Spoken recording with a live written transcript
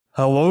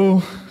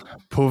Hello,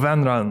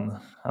 Puvendran.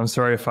 I'm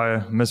sorry if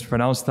I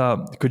mispronounced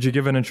that. Could you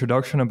give an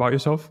introduction about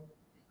yourself?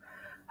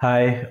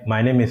 Hi,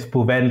 my name is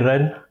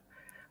Puvendran.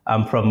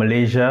 I'm from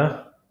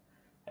Malaysia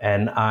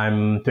and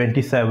I'm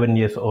 27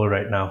 years old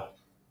right now.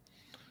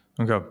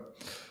 Okay.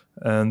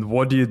 And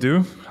what do you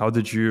do? How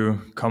did you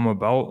come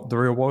about the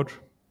real world?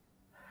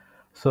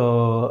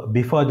 So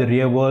before the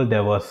real world,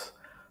 there was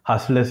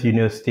Hustlers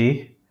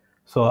University.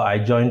 So I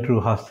joined through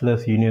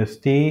Hustlers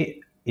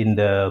University in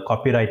the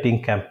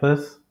Copywriting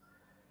Campus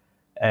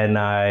and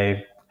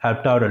I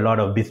helped out a lot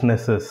of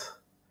businesses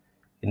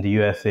in the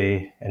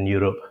USA and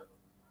Europe.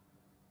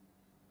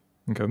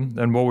 Okay.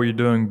 And what were you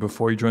doing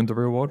before you joined the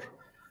real world?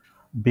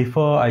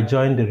 Before I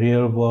joined the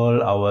real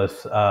world, I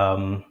was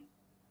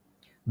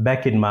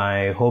back in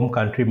my home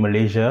country,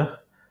 Malaysia.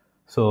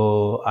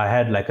 So I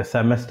had like a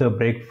semester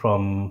break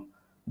from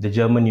the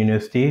German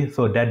university.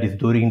 So that is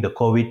during the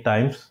COVID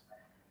times.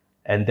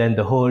 And then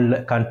the whole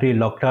country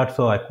locked out,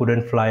 so I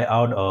couldn't fly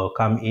out or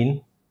come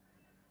in.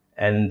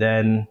 And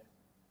then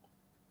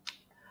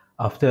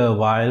after a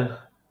while,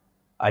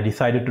 I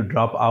decided to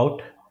drop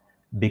out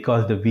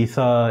because the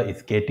visa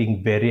is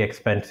getting very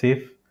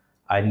expensive.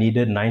 I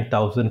needed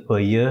 9,000 per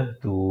year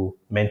to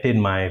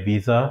maintain my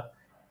visa.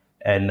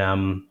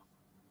 And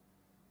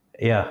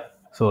yeah,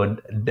 so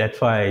that's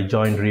why I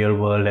joined Real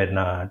World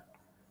and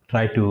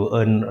try to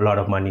earn a lot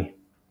of money.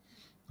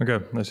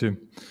 Okay, I see.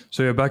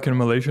 So you're back in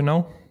Malaysia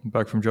now,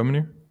 back from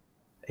Germany?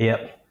 Yeah.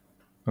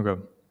 Okay.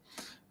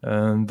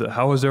 And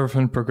how has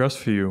everything progressed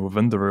for you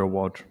within the real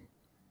world?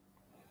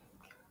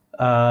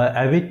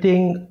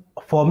 Everything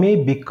for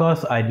me,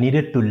 because I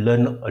needed to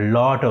learn a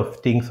lot of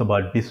things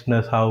about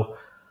business, how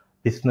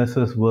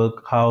businesses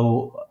work,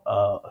 how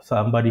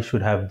somebody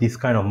should have this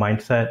kind of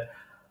mindset.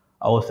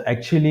 I was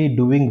actually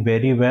doing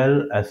very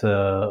well as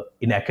a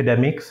in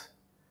academics,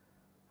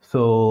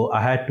 so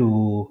I had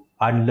to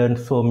unlearn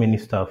so many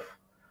stuff.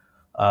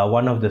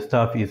 One of the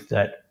stuff is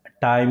that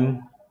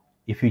time,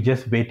 if you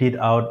just wait it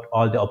out,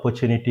 all the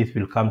opportunities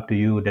will come to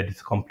you. That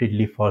is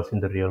completely false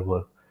in the real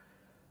world.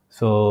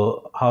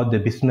 So how the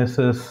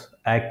businesses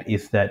act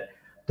is that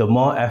the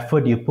more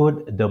effort you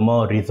put, the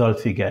more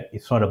results you get.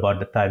 It's not about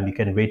the time. You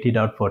can wait it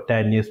out for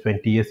 10 years,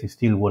 20 years, you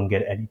still won't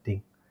get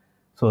anything.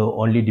 So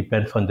only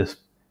depends on the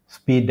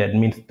speed. That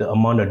means the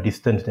amount of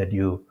distance that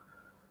you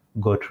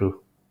go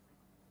through.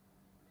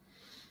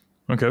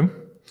 Okay.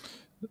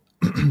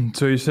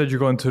 So you said you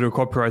got into the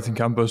copywriting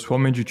campus. What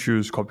made you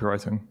choose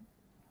copywriting?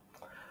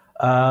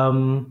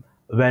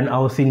 When I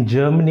was in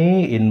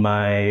Germany in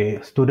my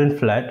student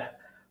flat,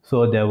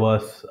 so I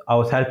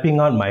was helping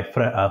out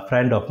a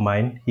friend of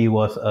mine. He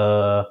was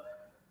a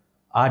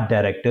art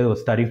director, was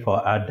studying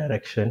for art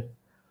direction.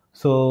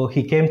 So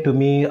he came to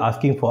me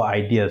asking for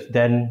ideas.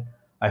 Then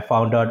I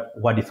found out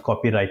what is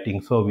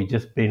copywriting. So we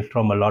just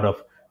brainstormed a lot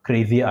of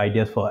crazy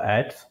ideas for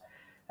ads.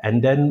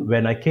 And then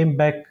when I came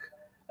back,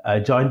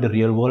 joined the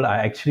real world, I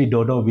actually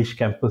don't know which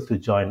campus to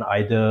join,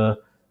 either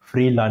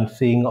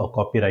freelancing or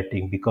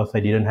copywriting, because I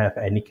didn't have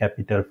any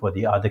capital for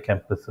the other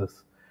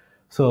campuses.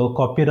 So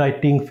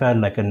copywriting felt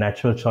like a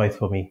natural choice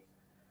for me.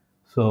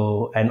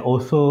 So, and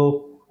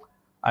also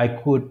I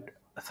could,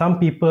 some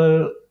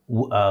people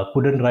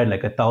couldn't write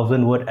like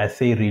 1,000 word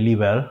essay really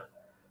well.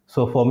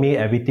 So for me,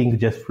 everything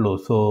just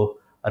flows. So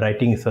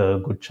writing is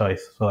a good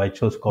choice. So I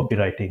chose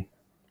copywriting.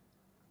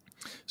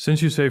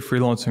 Since you say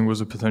freelancing was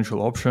a potential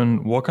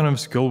option, what kind of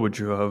skill would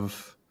you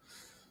have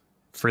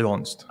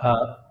freelanced?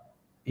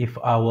 If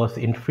I was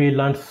in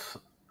freelance,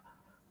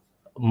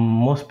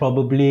 most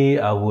probably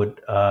I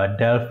would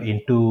delve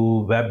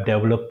into web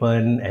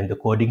development and the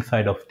coding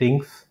side of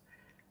things,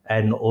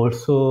 and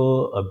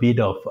also a bit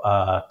of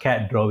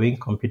CAD drawing,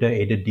 computer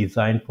aided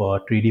design for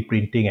 3D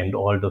printing and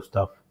all those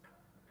stuff.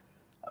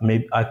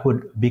 Maybe I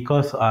could,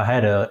 because I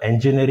had an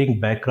engineering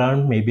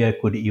background, maybe I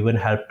could even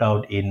help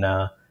out in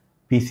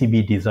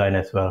PCB design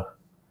as well.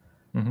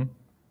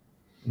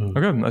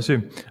 Okay, I see.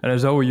 And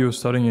is that what you were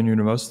studying in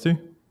university?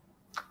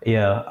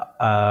 Yeah,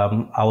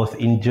 I was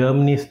in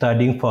Germany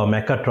studying for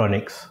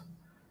mechatronics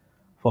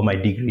for my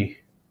degree.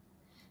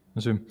 I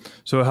see.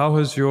 So how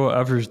has your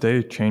average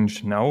day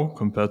changed now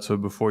compared to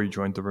before you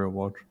joined the real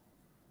world?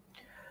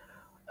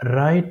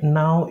 Right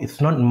now,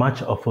 it's not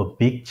much of a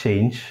big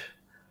change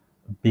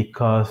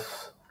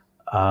because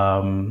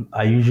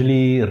I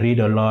usually read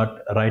a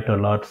lot, write a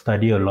lot,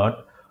 study a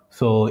lot.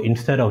 So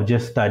instead of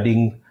just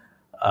studying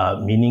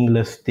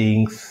meaningless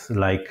things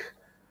like,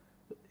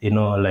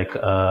 like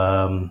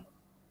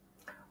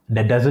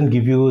that doesn't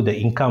give you the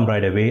income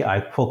right away, I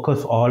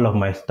focus all of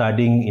my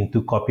studying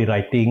into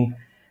copywriting.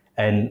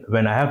 And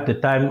when I have the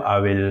time, I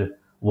will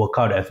work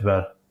out as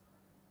well.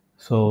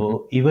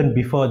 So even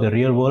before the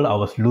real world, I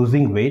was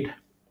losing weight.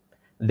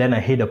 Then I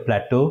hit a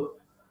plateau.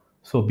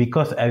 So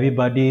because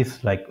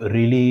everybody's like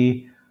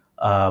really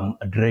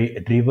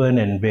driven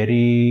and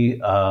very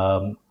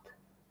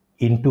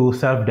into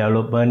self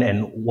development,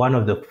 and one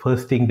of the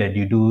first thing that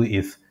you do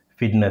is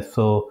fitness.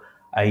 So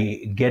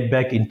I get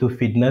back into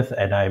fitness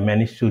and I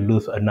managed to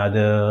lose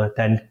another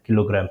 10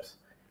 kilograms.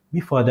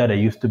 Before that, I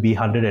used to be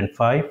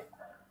 105.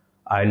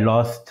 I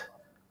lost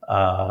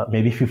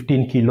maybe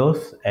 15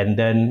 kilos, and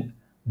then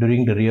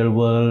during the real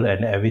world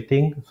and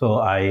everything, so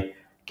I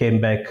came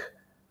back,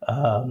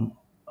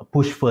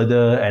 pushed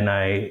further, and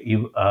I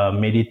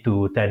made it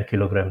to 10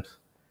 kilograms.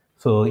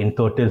 So in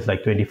total, it's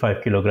like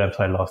 25 kilograms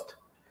I lost.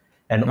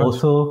 And Nice.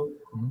 also,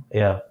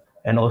 yeah,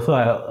 and also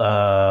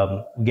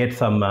I get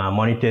some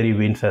monetary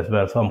wins as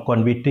well. So I'm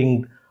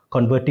converting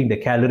the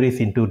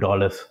calories into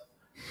dollars.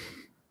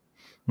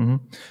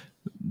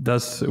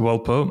 That's well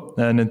put.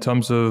 And in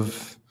terms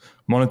of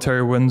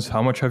monetary wins,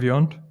 how much have you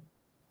earned?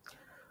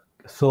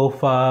 So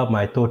far,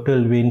 my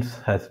total wins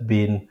has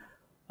been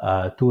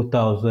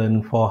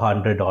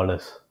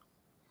 $2,400.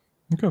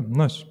 Okay,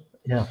 nice.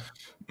 Yeah.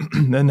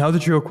 And how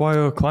did you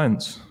acquire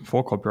clients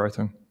for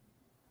copywriting?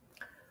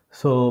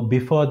 So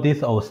before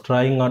this, I was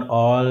trying on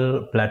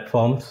all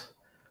platforms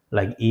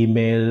like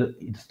email,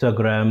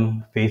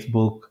 Instagram,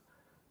 Facebook,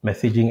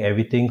 messaging,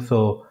 everything.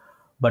 So,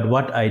 but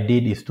what I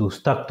did is to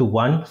stuck to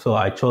one. So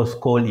I chose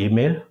cold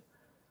email.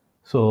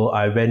 So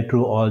I went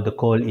through all the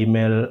cold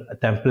email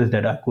templates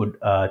that I could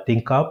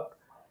think up,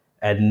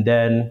 and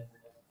then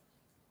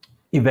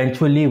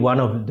eventually one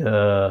of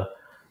the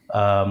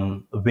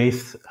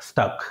ways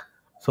stuck.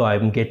 So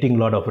I'm getting a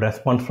lot of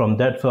response from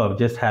that. So I've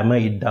just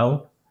hammered it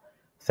down,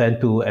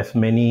 sent to as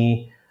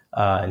many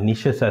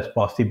niches as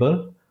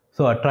possible.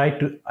 So I try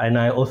to, and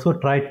I also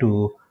try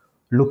to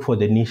look for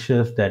the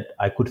niches that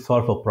I could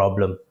solve a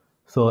problem.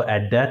 So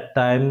at that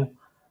time,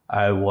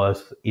 I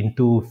was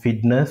into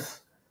fitness.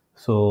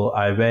 So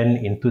I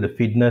went into the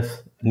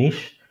fitness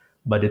niche.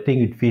 But the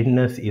thing with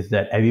fitness is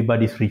that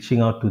everybody's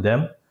reaching out to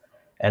them.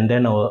 And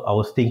then I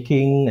was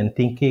thinking and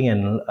thinking,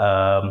 and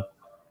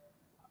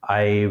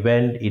I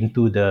went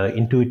into the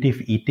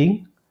intuitive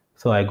eating.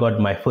 So I got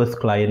my first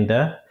client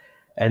there.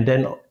 And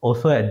then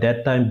also at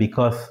that time,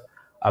 because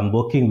I'm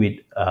working with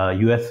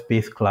US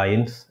based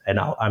clients and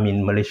I'm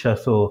in Malaysia,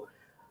 so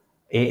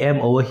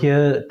AM over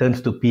here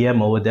turns to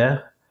PM over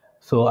there.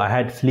 So I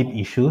had sleep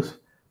issues.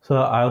 So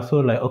I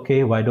also like,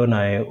 okay, why don't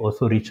I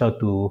also reach out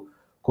to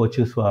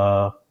coaches who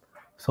are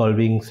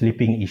solving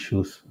sleeping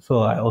issues? So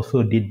I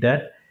also did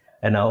that.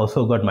 And I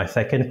also got my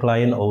second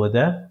client over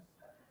there.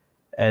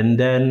 And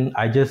then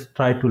I just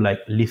try to like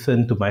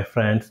listen to my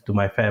friends, to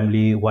my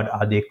family, what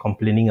are they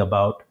complaining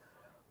about,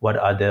 what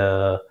are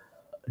the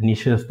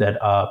niches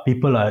that are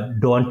people are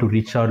don't want to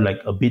reach out, like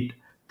a bit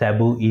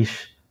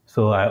taboo-ish.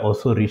 So I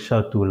also reach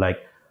out to like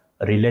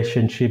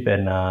relationship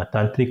and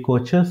tantric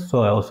coaches.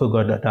 So I also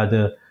got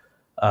another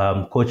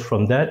coach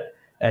from that.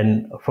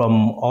 And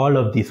from all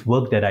of this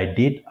work that I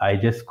did, I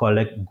just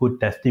collect good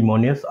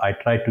testimonials. I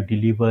try to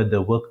deliver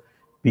the work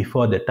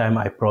before the time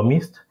I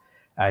promised.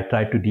 I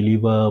try to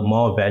deliver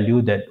more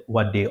value than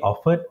what they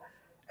offered.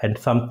 And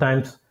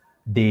sometimes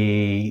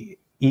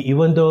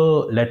even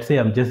though, let's say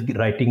I'm just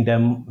writing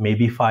them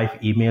maybe 5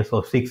 emails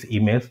or 6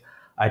 emails,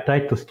 I try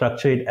to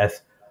structure it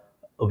as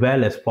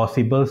well as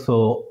possible.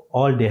 So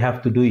all they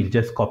have to do is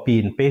just copy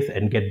and paste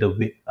and get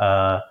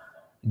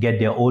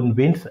their own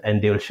wins,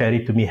 and they'll share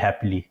it to me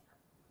happily.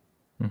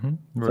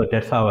 So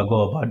that's how I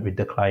go about with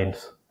the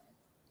clients.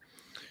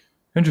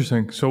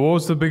 Interesting. So what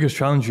was the biggest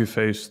challenge you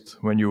faced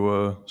when you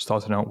were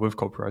starting out with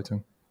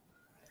copywriting?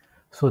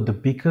 So the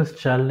biggest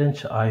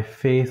challenge I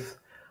face,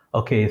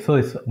 okay, so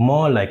it's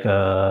more like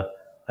a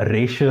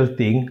racial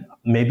thing.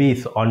 Maybe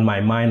it's on my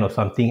mind or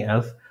something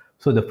else.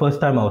 So the first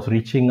time I was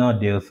reaching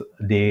out,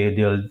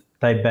 they'll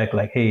type back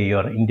like, "Hey,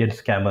 you're an Indian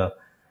scammer,"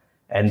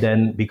 and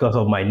then because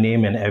of my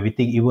name and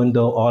everything, even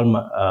though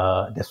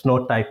there's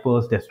no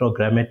typos, there's no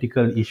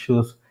grammatical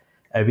issues,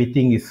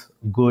 everything is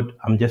good.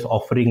 I'm just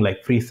offering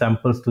like free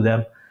samples to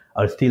them.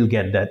 I'll still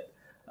get that.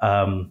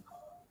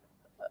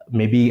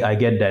 Maybe I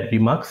get that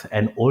remarks,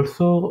 and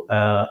also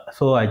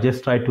so I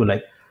just try to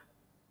like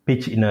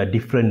pitch in a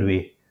different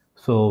way.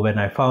 So when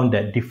I found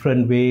that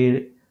different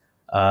way,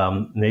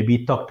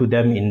 maybe talk to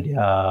them in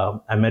their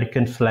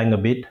American slang a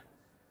bit.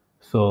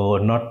 So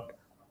not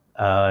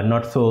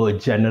so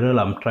general.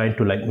 I'm trying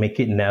to like make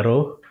it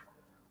narrow.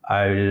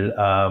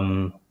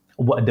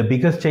 The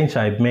biggest change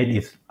I've made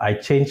is I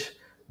changed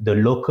the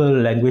local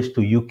language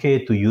to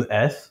UK to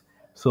US.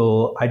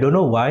 So I don't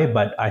know why,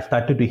 but I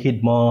started to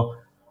hit more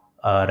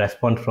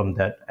response from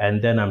that.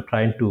 And then I'm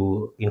trying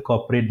to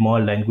incorporate more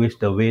language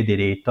the way that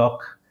they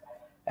talk.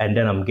 And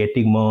then I'm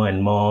getting more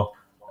and more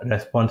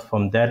response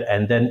from that.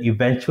 And then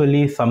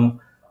eventually some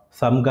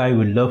guy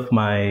will love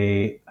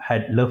my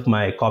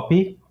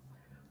copy.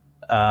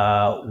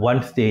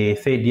 Once they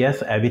said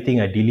yes, everything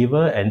I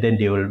deliver, and then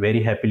they will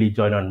very happily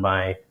join on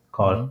my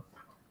call.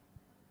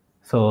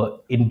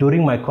 So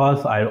during my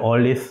calls, I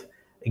always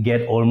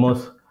get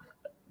almost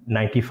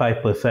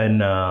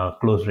 95%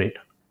 close rate,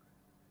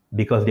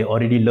 because they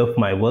already love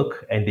my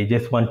work and they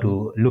just want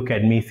to look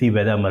at me, see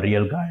whether I'm a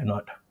real guy or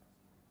not.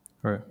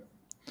 Right.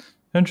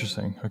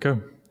 Interesting. Okay.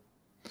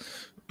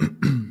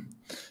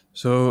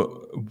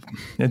 So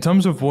in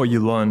terms of what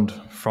you learned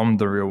from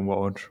the real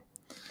world,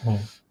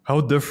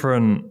 how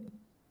different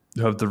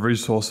have the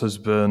resources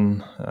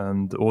been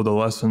and all the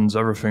lessons,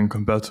 everything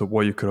compared to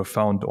what you could have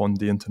found on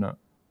the internet?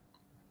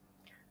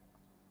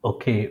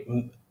 Okay,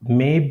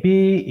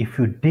 maybe if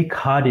you dig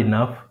hard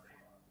enough,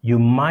 you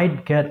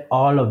might get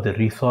all of the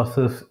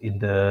resources in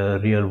the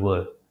real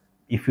world.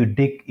 If you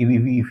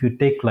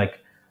take like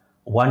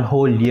one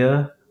whole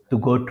year to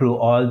go through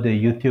all the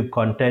YouTube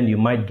content, you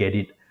might get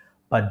it.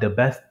 But the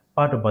best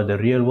part about the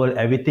real world,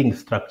 everything is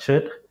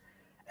structured,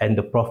 and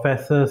the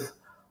professors,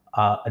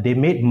 they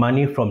made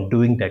money from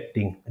doing that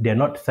thing. They're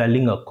not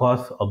selling a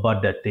course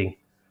about that thing.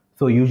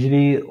 So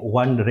usually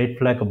one red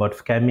flag about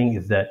scamming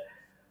is that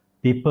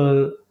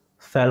people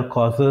sell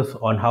courses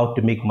on how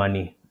to make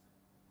money,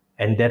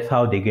 and that's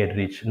how they get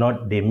rich.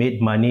 Not they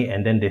made money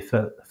and then they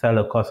sell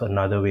a course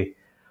another way.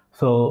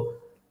 So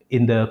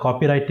in the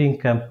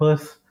copywriting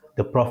campus,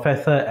 the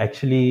professor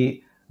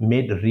actually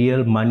made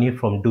real money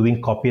from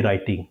doing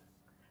copywriting,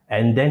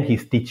 and then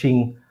he's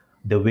teaching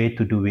the way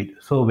to do it.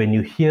 So when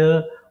you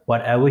hear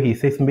whatever he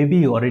says, maybe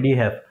you already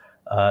have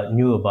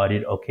knew about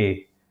it.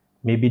 Okay,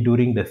 maybe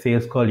during the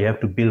sales call you have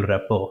to build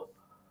rapport,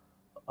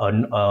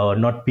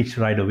 not pitch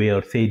right away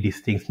or say these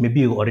things. Maybe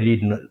you already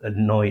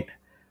know it.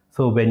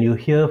 So when you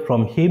hear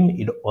from him,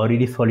 it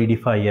already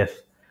solidify. Yes,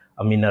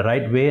 I'm in the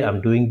right way.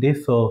 I'm doing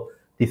this, so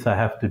this I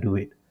have to do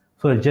it.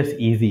 So it's just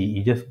easy.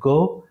 You just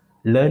go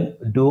learn,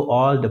 do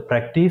all the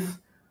practice.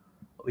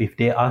 If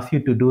they ask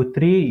you to do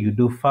three, you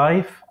do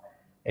five.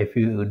 If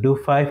you do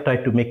five, try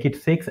to make it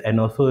six. And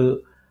also,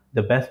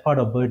 the best part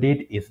about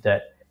it is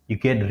that you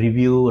get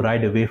review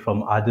right away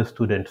from other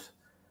students.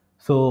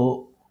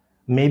 So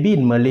maybe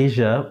in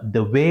Malaysia,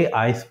 the way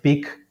I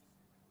speak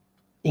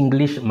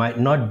English might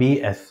not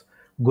be as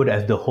good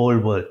as the whole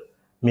world.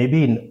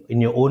 Maybe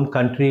in your own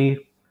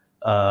country,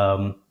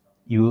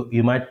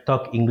 you might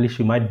talk English,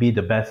 you might be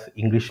the best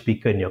English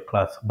speaker in your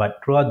class,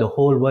 but throughout the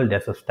whole world,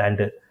 there's a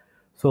standard.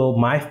 So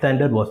my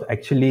standard was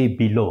actually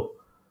below.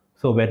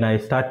 So when I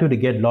started to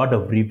get a lot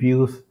of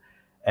reviews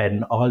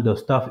and all the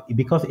stuff,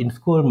 because in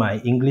school my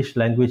English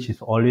language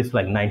is always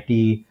like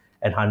 90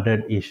 and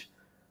 100 ish.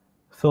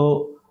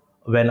 So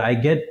when I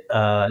get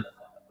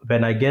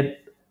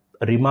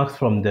remarks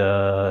from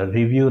the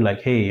review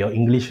like, "Hey, your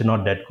English is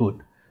not that good.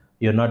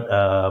 You're not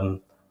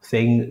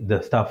saying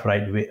the stuff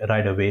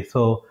right away."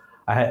 So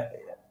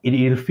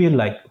it'll feel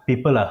like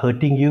people are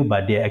hurting you,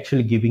 but they're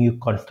actually giving you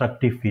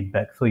constructive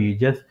feedback. So you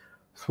just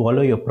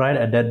swallow your pride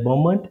at that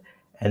moment,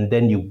 and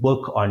then you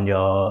work on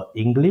your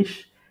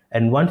English.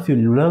 And once you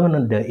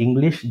learn the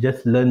English,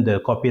 just learn the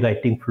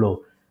copywriting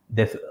flow.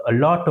 There's a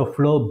lot of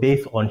flow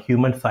based on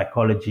human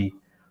psychology.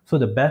 So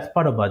the best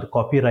part about the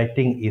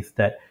copywriting is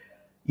that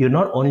you're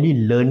not only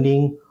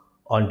learning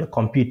on the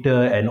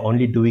computer and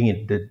only doing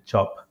it the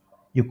job.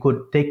 You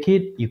could take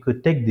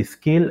the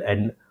skill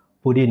and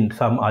put in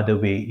some other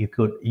way. You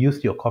could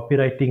use your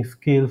copywriting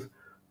skills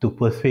to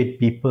persuade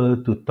people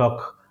to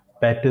talk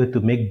better, to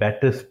make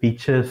better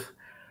speeches.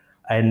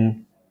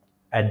 And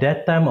at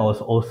that time, I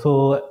was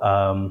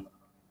also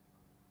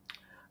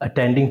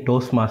attending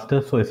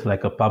Toastmasters, so it's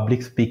like a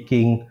public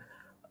speaking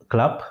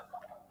club.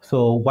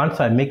 So once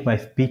I make my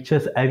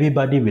speeches,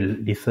 everybody will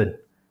listen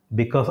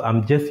because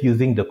I'm just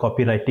using the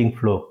copywriting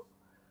flow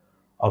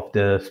of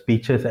the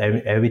speeches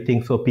and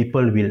everything. So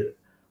people will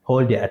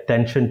hold their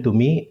attention to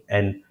me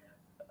and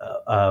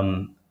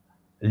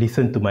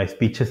listen to my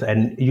speeches.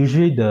 And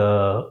usually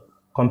the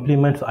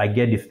compliments I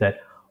get is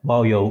that,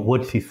 wow, your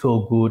words is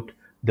so good,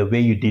 the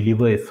way you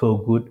deliver is so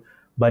good.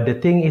 But the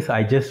thing is,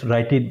 I just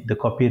write it the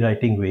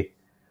copywriting way.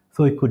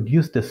 So you could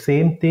use the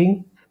same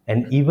thing,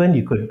 and even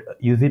you could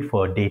use it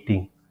for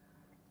dating.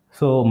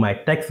 So my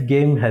text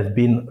game has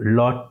been a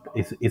lot.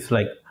 It's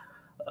like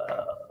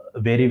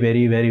very,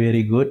 very, very,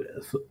 very good.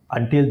 So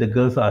until the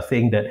girls are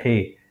saying that,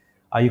 hey,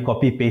 are you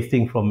copy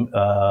pasting from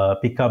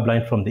pickup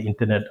line from the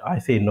internet? I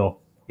say no.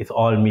 It's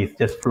all me. It's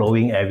just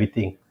flowing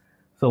everything.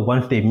 So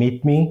once they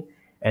meet me,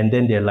 and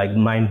then they're like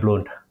mind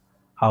blown,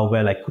 how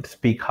well I could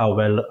speak, how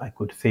well I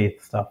could say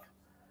stuff.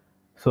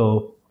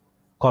 So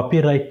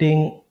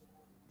copywriting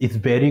is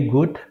very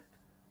good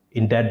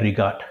in that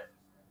regard.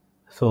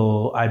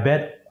 So I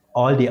bet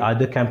all the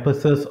other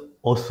campuses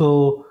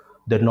also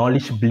the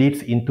knowledge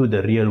bleeds into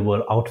the real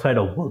world outside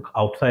of work,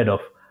 outside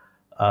of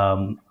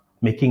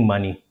making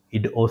money.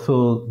 It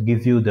also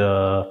gives you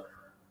the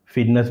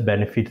fitness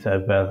benefits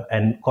as well.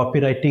 And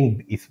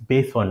copywriting is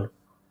based on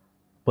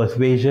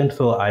persuasion.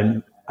 So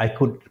I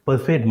could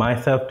persuade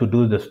myself to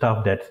do the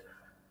stuff that's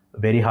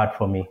very hard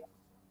for me.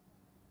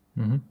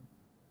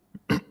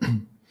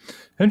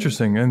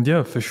 Interesting. And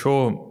yeah, for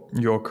sure,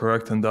 you're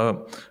correct in that.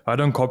 I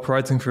done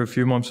copywriting for a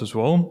few months as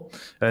well.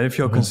 And if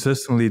you're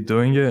consistently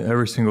doing it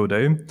every single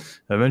day,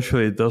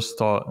 eventually it does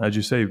start, as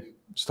you say,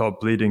 start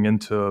bleeding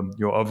into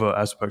your other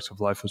aspects of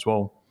life as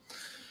well.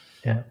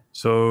 Yeah.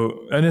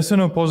 So, and it's in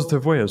a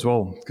positive way as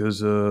well,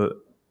 because,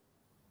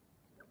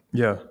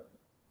 yeah.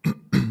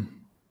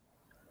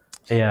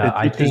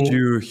 Yeah, It teaches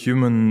you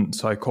human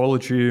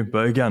psychology,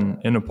 but again,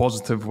 in a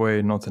positive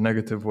way, not a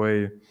negative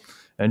way,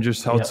 and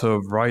just how to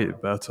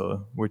write better,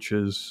 which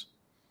is,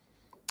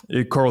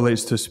 it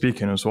correlates to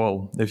speaking as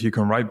well. If you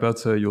can write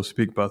better, you'll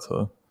speak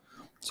better.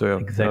 So yeah,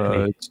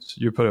 exactly.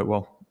 you put it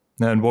well.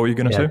 And what were you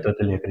going to say? I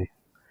totally agree.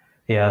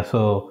 Yeah,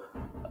 so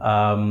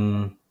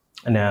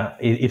nah,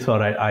 it's all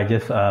right. I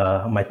just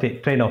my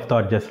train of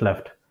thought just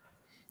left.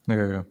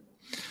 Okay, yeah.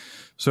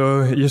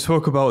 So you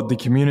spoke about the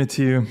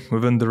community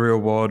within the real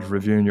world,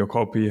 reviewing your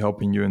copy,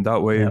 helping you in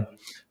that way. Yeah.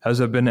 Has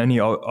there been any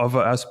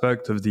other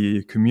aspect of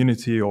the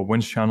community or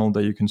Wins channel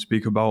that you can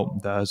speak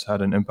about that has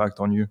had an impact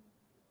on you?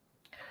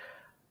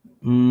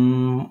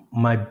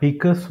 My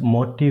biggest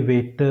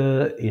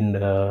motivator in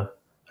the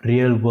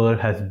real world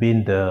has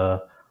been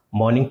the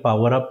morning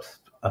power ups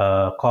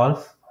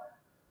calls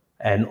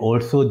and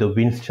also the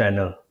Wins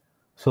channel.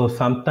 So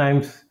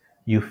sometimes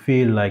you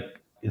feel like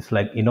it's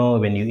like,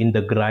 when you're in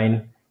the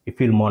grind, you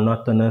feel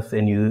monotonous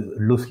and you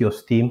lose your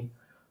steam.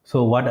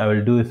 So what I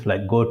will do is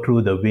like go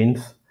through the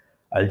wins.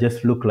 I'll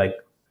just look like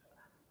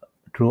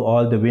through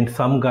all the wins.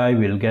 Some guy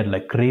will get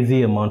like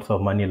crazy amounts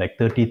of money, like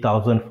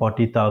 30,000,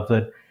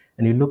 40,000,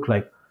 and you look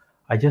like,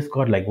 I just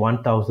got like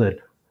 1,000.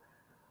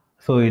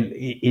 So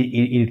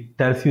it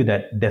tells you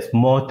that there's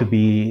more to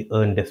be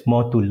earned, there's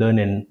more to learn,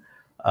 and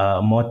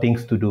more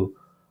things to do.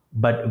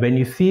 But when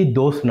you see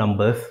those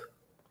numbers,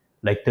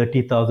 like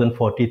 30,000,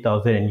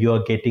 40,000, and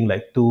you're getting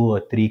like 2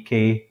 or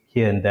 3K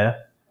here and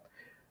there,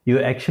 you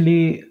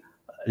actually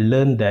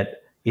learn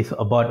that it's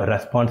about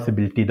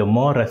responsibility. The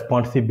more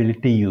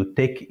responsibility you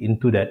take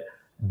into that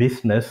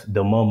business,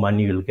 the more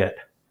money you'll get.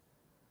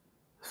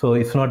 So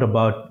it's not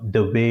about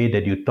the way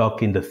that you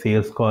talk in the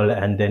sales call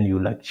and then you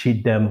like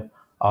cheat them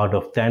out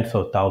of tens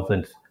of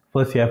thousands.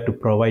 First, you have to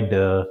provide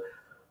the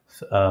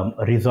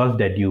results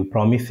that you're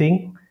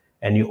promising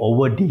and you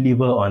over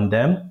deliver on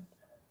them,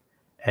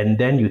 and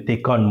then you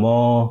take on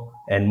more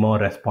and more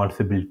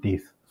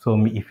responsibilities.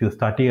 So if you're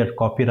starting at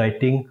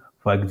copywriting,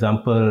 for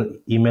example,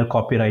 email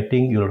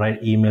copywriting, you'll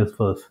write emails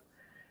first.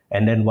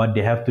 And then what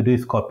they have to do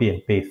is copy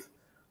and paste.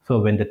 So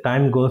when the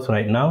time goes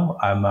right now,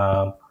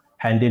 I'm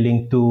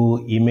handling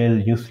 2 email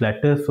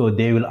newsletters. So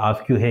they will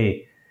ask you,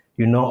 hey,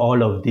 you know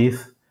all of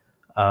this,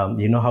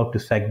 you know how to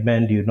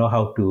segment, you know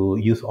how to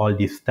use all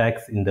these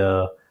tags in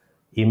the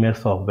email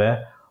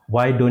software.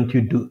 Why don't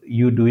you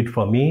do it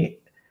for me?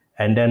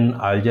 And then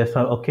I'll just say,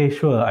 okay,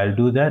 sure, I'll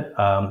do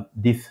that.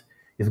 This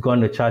is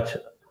going to charge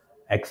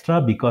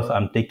extra because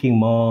I'm taking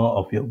more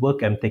of your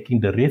work, I'm taking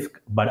the risk,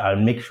 but I'll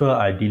make sure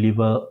I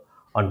deliver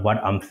on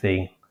what I'm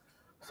saying.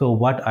 So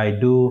what I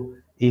do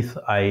is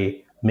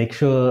I make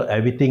sure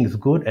everything is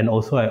good, and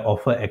also I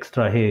offer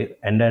extra, hey,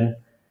 and then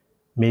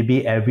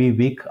maybe every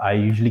week I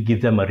usually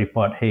give them a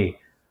report. Hey,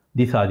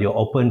 these are your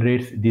open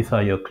rates, these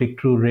are your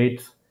click-through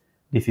rates,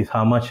 this is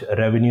how much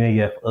revenue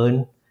you have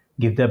earned.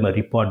 Give them a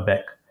report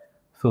back.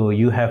 So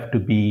you have to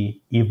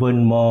be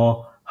even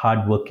more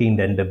hardworking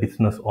than the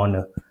business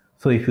owner.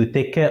 So if you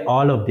take care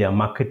all of their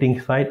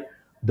marketing side,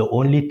 the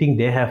only thing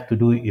they have to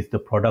do is the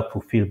product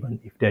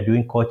fulfillment. If they're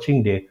doing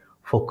coaching, they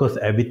focus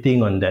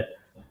everything on that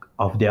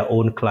of their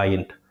own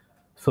client.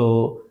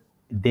 So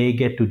they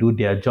get to do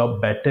their job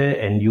better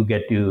and you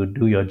get to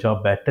do your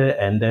job better.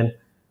 And then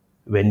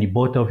when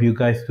both of you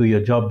guys do your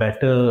job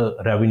better,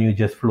 revenue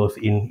just flows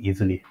in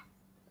easily.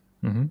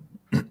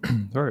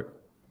 Right.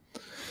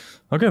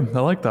 Okay, I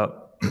like that.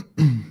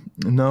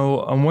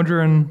 Now, I'm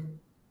wondering,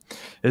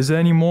 is there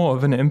any more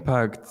of an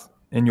impact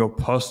in your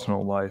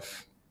personal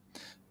life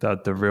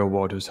that the real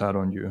world has had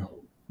on you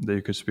that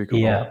you could speak about?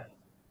 Yeah.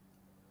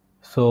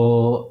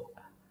 So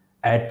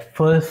at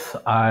first,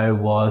 I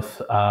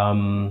was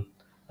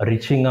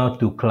reaching out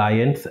to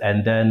clients,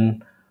 and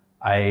then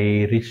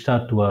I reached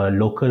out to a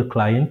local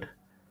client.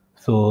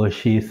 So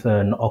she's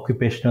an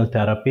occupational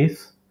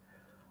therapist.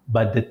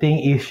 But the thing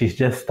is, she's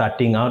just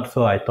starting out.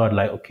 So I thought,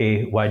 like,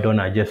 okay, why don't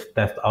I just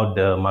test out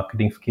the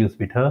marketing skills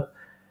with her?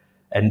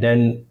 And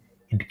then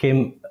it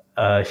came,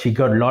 she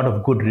got a lot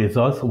of good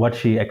results. What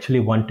she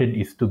actually wanted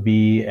is to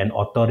be an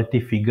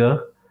authority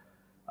figure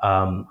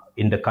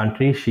in the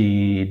country.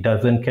 She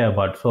doesn't care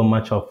about so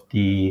much of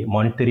the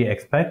monetary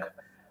aspect.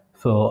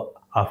 So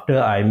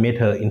after I made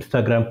her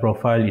Instagram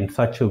profile in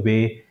such a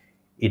way,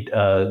 it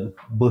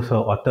boosts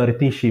her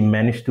authority. She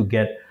managed to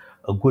get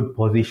a good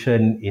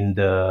position in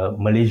the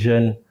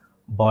Malaysian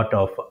board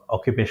of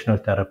occupational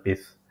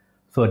therapists.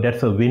 So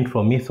that's a win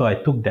for me. So I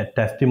took that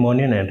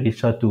testimonial and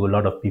reached out to a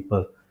lot of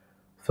people.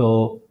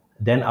 So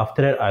then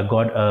after that, I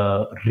got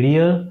a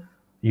real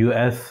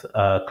US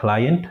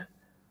client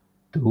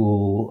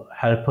to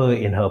help her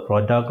in her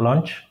product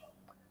launch.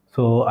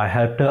 So I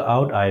helped her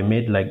out. I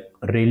made like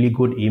really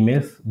good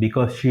emails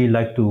because she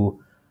liked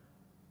to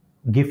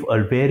give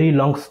a very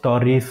long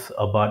stories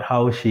about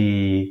how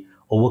she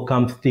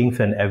overcomes things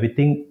and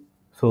everything.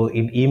 So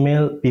in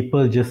email,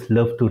 people just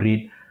love to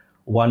read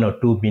 1 or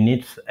 2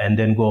 minutes and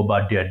then go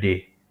about their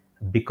day,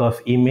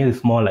 because email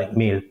is more like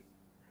mail.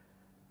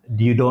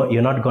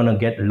 You're not going to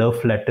get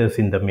love letters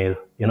in the mail.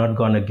 You're not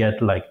going to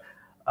get like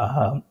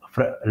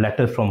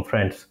letters from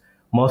friends.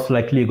 Most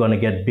likely you're going to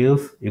get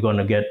bills, you're going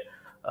to get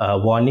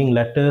warning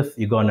letters,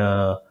 you're going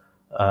to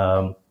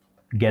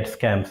get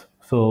scams.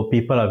 So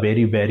people are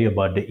very wary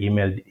about the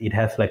email. It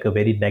has like a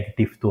very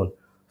negative tone.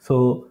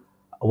 So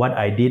what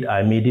I did,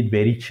 I made it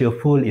very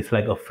cheerful. It's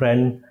like a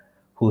friend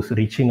who's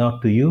reaching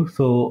out to you.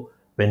 So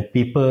when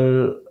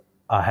people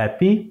are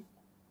happy,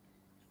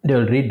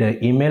 they'll read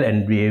the email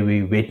and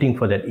we waiting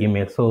for that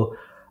email. So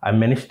I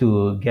managed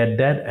to get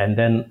that, and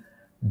then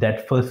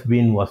that first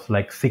win was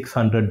like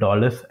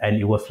 $600, and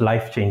it was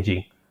life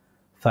changing.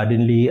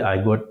 Suddenly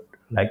I got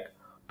like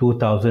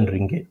 2,000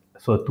 ringgit.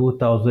 So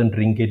 2,000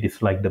 ringgit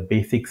is like the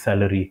basic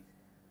salary.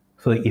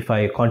 So if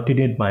I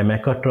continued my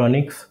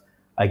mechatronics,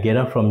 I get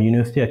up from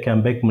university, I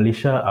come back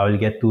Malaysia, I will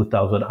get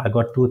 2,000. I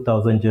got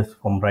 2,000 just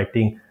from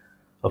writing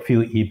a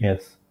few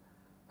emails.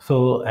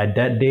 So at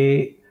that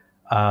day,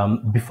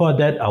 before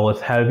that, I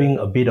was having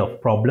a bit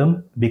of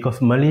problem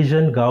because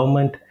Malaysian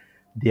government,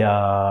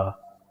 their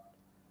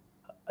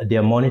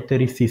their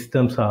monetary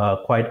systems are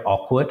quite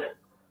awkward.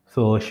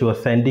 So she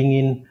was sending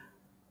in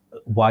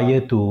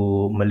wire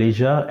to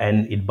Malaysia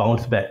and it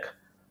bounced back.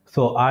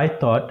 So I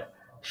thought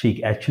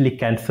she actually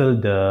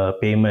canceled the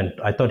payment.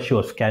 I thought she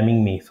was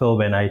scamming me. So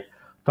when I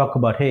talk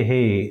about,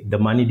 hey, the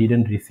money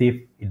didn't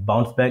receive, it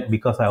bounced back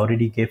because I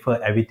already gave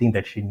her everything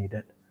that she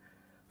needed.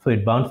 So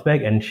it bounced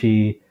back and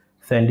she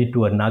sent it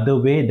to another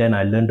way. Then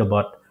I learned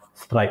about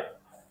Stripe.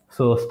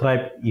 So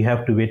Stripe, you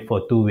have to wait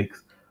for 2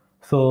 weeks.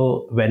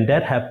 So when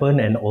that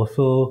happened, and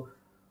also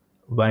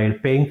while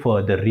paying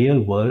for the real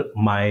world,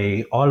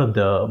 my all of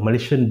the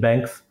Malaysian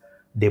banks,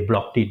 they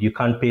blocked it. You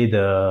can't pay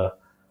the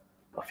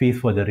fees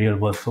for the real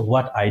world. So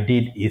what I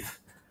did is,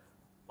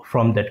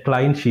 from that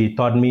client, she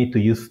taught me to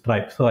use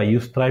Stripe. So I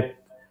use Stripe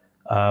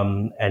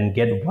and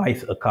get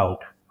Wise account.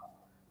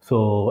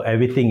 So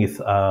everything is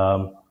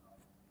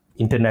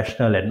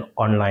international and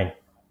online.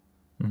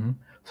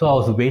 So I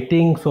was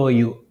waiting. So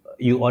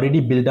you already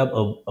build up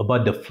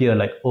about the fear,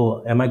 like,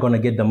 oh, am I gonna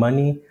get the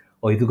money,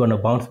 or is it gonna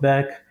bounce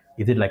back?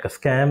 Is it like a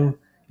scam?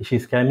 Is she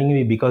scamming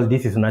me? Because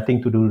this is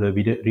nothing to do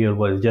with the real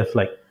world. It's just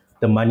like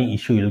the money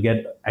issue. You'll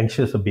get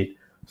anxious a bit.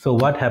 So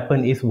what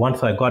happened is,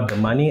 once I got the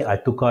money, I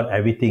took out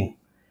everything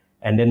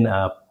and then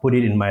put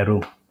it in my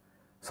room.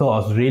 So I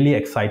was really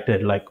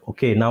excited, like,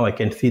 okay, now I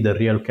can see the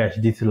real cash.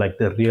 This is like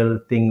the real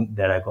thing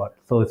that I got.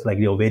 So it's like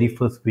your very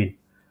first win.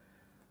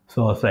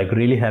 So I was like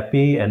really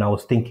happy, and I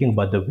was thinking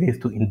about the ways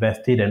to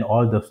invest it and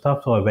all the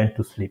stuff. So I went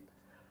to sleep.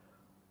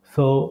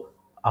 So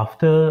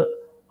after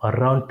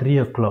around 3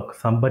 o'clock,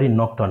 somebody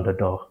knocked on the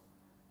door.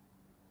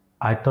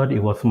 I thought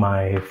it was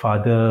my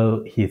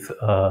father.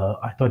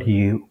 I thought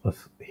he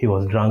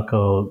was drunk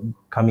or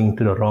coming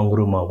into the wrong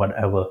room or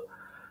whatever.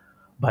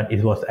 But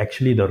it was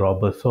actually the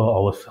robbers. So I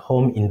was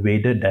home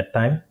invaded that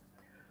time.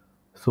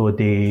 So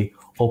they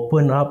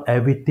opened up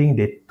everything.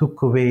 They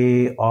took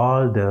away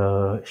all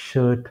the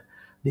shirt.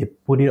 They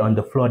put it on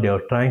the floor. They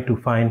were trying to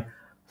find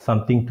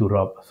something to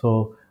rob.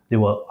 So they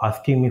were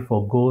asking me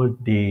for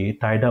gold. They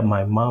tied up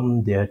my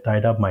mom. They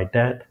tied up my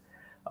dad.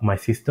 My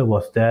sister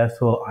was there.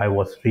 So I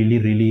was really,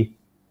 really,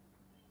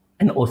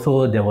 and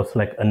also there was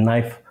like a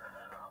knife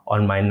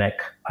on my neck.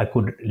 I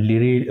could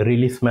really,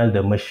 really smell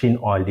the machine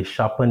oil. They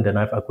sharpened the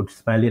knife. I could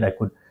smell it.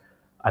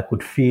 I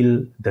could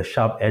feel the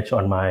sharp edge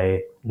on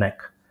my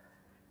neck.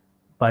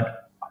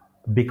 But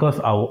because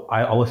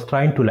I was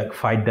trying to like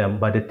fight them,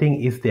 but the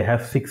thing is, they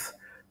have six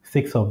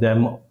of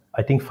them.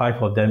 I think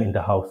 5 of them in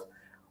the house.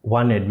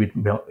 One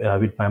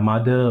with my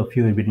mother, a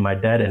few with my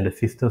dad and the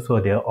sister. So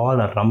they all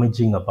are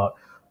rummaging about.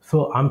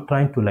 So I'm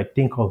trying to like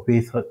think of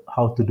ways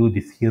how to do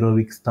this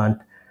heroic stunt,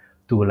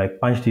 to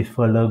like punch this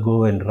fella,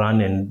 go and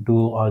run and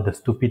do all the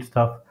stupid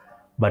stuff.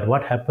 But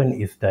what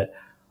happened is that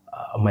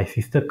my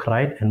sister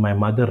cried and my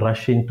mother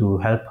rushed in to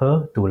help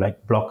her, to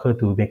like block her,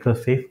 to make her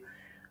safe.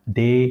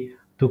 They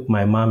took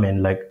my mom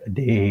and like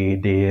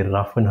they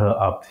roughened her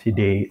up.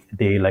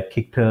 They like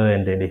kicked her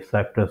and then they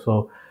slapped her.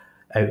 So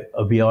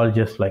we all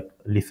just like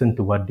listened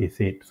to what they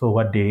said. So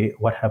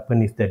what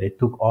happened is that they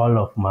took all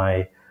of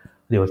my.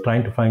 They were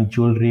trying to find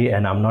jewelry,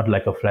 and I'm not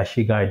like a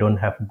flashy guy. I don't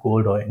have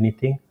gold or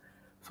anything.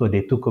 So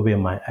they took away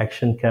my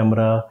action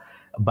camera.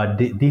 But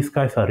these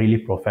guys are really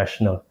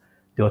professional.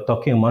 They were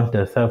talking amongst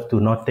themselves to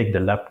not take the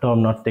laptop,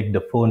 not take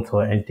the phones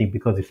or anything,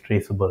 because it's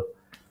traceable.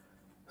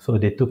 So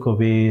they took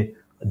away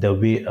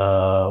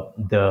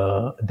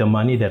the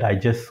money that I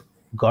just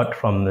got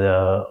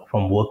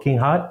from working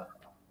hard,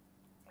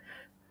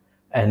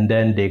 and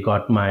then they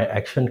got my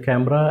action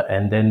camera,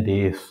 and then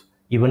they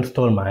even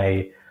stole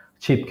my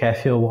cheap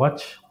Casio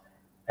watch,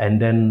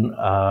 and then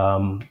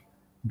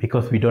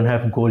because we don't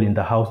have gold in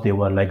the house, they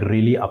were like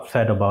really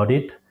upset about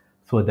it.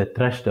 So they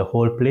trashed the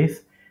whole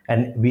place,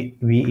 and we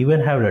even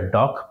have a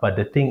dog, but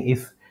the thing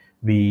is,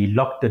 we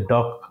locked the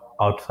dog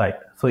outside,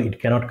 so it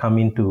cannot come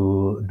in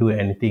to do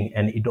anything,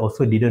 and it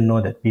also didn't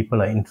know that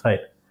people are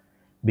inside,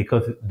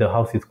 because the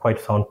house is quite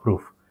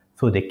soundproof.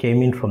 So they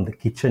came in from the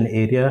kitchen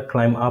area,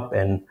 climbed up,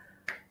 and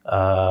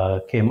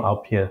came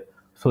up here.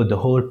 So the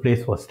whole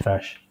place was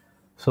trash.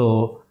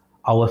 So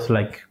I was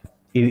like,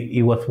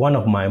 it was one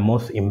of my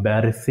most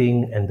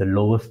embarrassing and the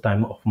lowest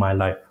time of my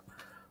life.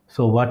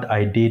 So what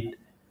I did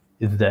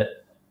is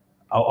that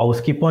I was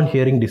keep on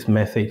hearing this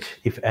message: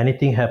 if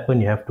anything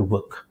happen, you have to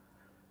work.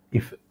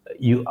 If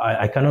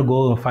I cannot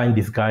go and find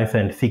these guys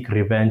and seek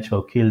revenge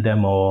or kill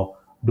them or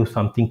do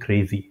something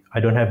crazy.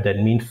 I don't have that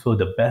means. So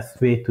the best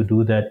way to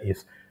do that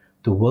is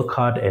to work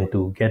hard and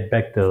to get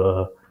back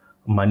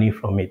money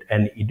from it,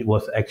 and it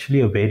was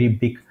actually a very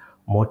big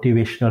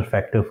motivational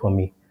factor for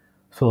me.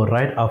 So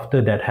right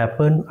after that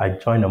happened, I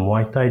joined a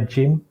Muay Thai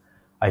gym.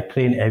 I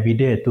trained every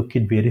day. I took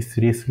it very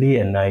seriously,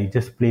 and I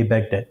just play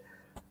back that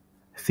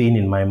scene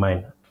in my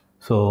mind.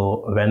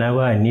 So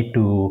whenever I need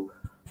to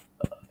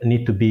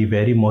be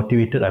very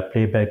motivated, I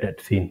play back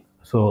that scene.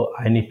 So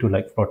I need to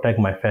like protect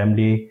my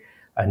family.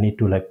 I need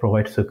to like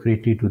provide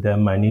security to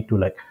them. I need to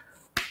like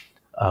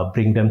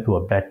bring them to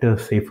a better,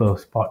 safer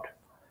spot.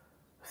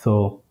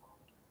 So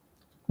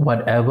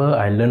whatever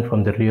I learned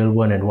from the real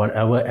world and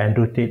whatever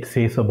Andrew Tate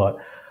says about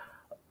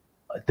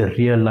the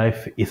real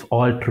life is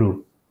all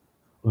true.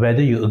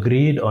 Whether you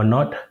agree it or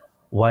not,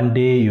 one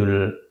day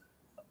you'll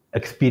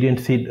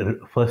experience it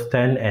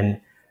firsthand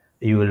and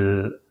you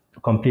will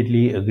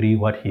completely agree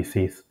what he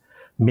says.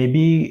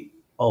 Maybe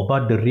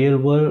about the real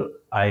world,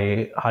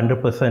 I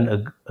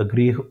 100%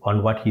 agree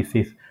on what he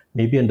says.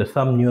 Maybe under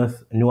some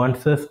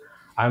nuances,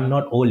 I'm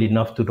not old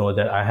enough to know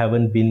that. I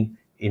haven't been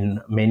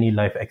in many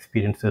life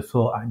experiences,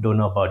 so I don't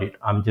know about it.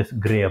 I'm just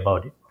gray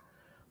about it.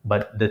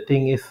 But the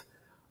thing is,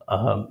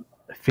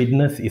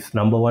 fitness is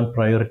number one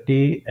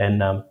priority,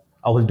 and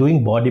I was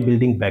doing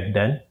bodybuilding back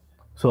then,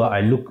 so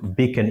I look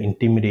big and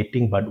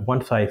intimidating. But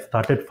once I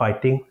started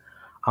fighting,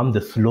 I'm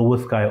the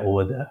slowest guy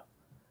over there.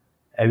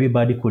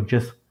 Everybody could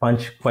just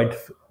punch quite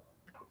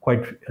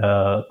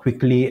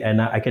quickly,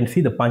 and I can see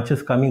the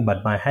punches coming,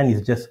 but my hand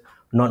is just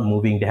not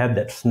moving. They have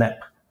that snap,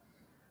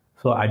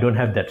 so I don't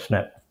have that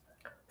snap.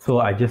 So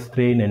I just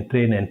train and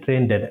train and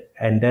train that,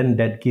 and then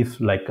that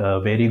gives like a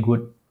very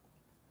good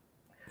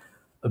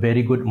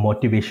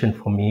motivation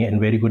for me and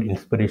very good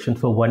inspiration.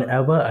 So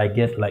whenever I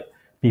get like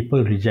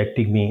people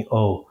rejecting me,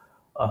 oh,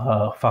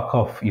 fuck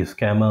off, you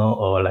scammer,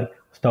 or like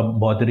stop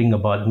bothering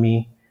about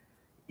me,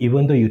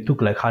 even though you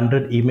took like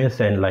 100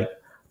 emails and like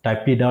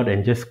typed it out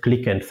and just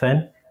click and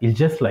send, it's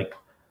just like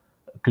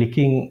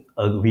clicking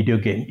a video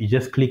game. You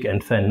just click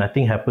and send,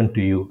 nothing happened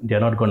to you.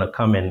 They're not going to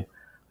come and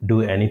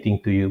do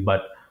anything to you.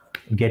 But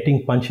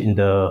getting punched in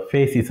the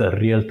face is a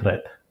real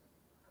threat.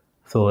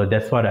 So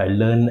that's what I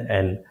learned,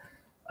 and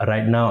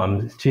right now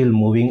I'm still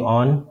moving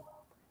on,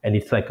 and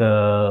it's like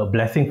a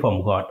blessing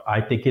from God.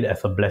 I take it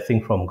as a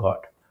blessing from God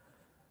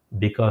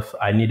because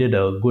I needed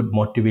a good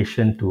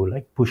motivation to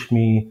like push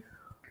me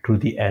through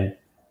the end.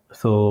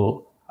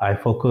 So I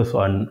focus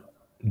on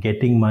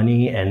getting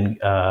money and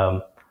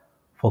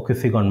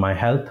focusing on my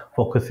health,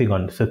 focusing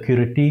on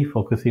security,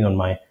 focusing on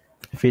my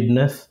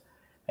fitness,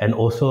 and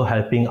also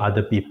helping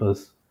other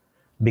people's.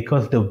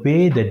 Because the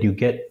way that you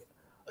get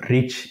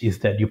rich is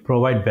that you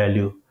provide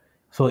value.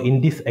 So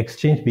in this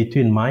exchange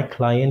between my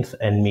clients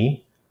and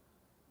me,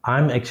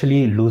 I'm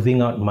actually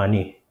losing out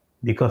money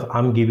because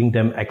I'm giving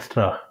them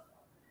extra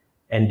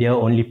and they're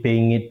only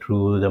paying it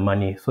through the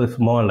money. So it's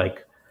more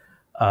like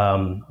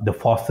the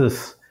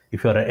forces.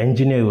 If you're an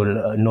engineer, you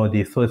will know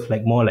this. So it's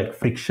like more like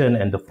friction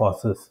and the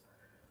forces.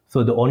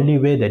 So the only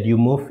way that you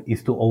move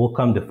is to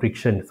overcome the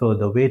friction. So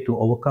the way to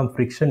overcome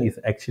friction is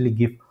actually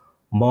give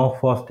more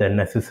force than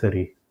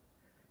necessary.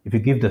 If you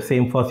give the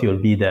same force, you'll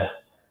be there.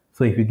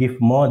 So if you give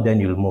more, then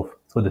you'll move.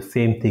 So the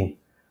same thing.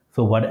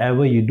 So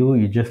whatever you do,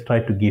 you just try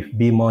to give,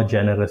 be more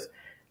generous.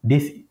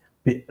 This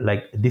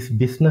this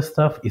business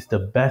stuff is the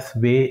best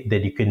way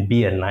that you can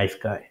be a nice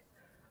guy,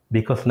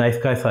 because nice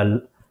guys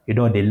are,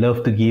 they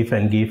love to give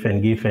and give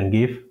and give and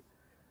give.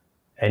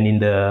 And in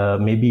the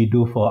maybe you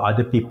do for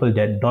other people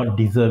that not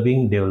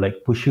deserving, they'll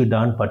like push you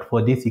down. But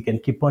for this, you can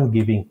keep on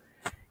giving.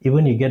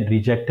 Even you get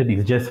rejected,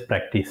 it's just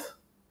practice.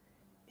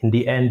 In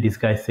the end, this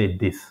guy said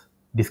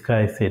this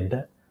guy said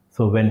that.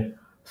 So when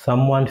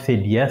someone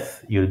said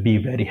yes, you'll be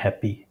very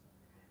happy,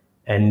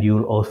 and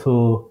you'll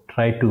also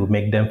try to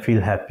make them feel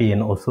happy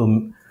and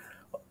also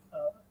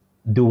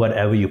do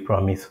whatever you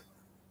promise.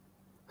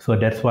 So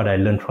that's what I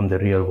learned from the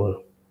real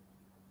world.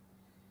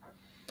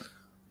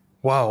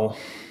 Wow.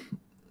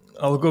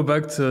 I'll go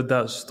back to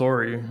that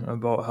story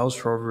about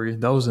house robbery.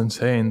 That was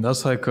insane.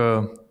 That's like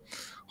a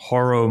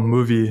horror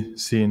movie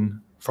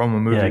scene from a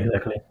movie. Yeah,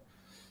 exactly.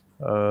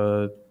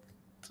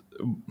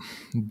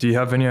 Do you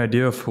have any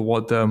idea of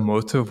what their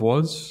motive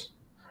was?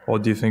 Or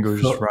do you think it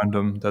was just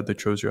random that they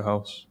chose your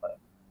house?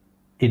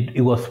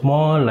 It was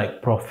more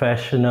like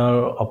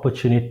professional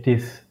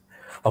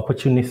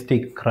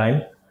opportunistic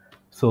crime.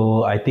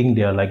 So I think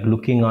they are like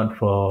looking out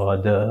for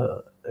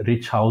the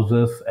rich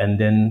houses, and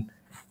then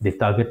they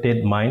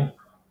targeted mine.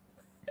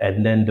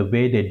 And then the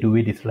way they do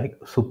it is like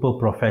super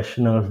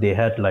professionals. They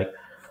had like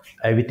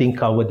everything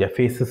covered, their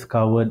faces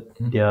covered,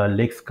 their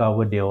legs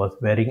covered. They was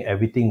wearing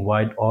everything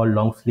white, all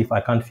long sleeve.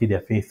 I can't see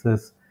their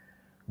faces.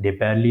 They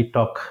barely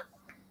talk,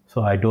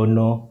 so I don't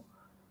know.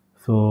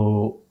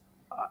 So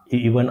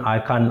even I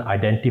can't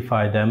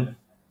identify them.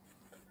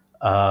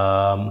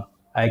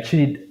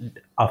 Actually,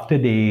 after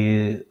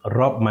they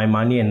robbed my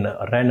money and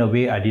ran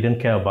away, I didn't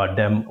care about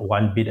them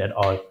one bit at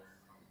all.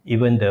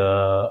 Even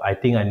I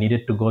think I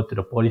needed to go to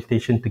the police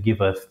station to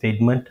give a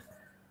statement.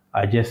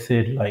 I just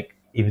said like,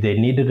 if they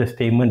needed a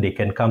statement, they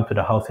can come to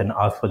the house and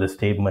ask for the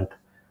statement.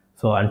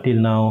 So until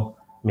now,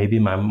 maybe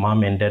my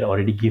mom and dad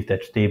already give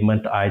that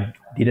statement. I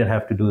didn't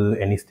have to do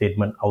any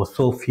statement. I was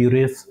so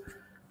furious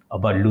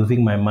about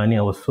losing my money.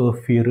 I was so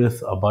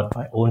furious about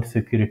my own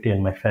security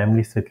and my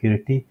family's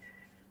security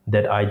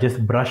that I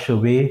just brush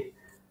away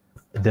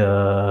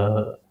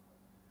the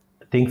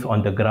things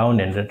on the ground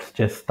and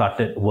just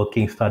started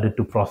working, started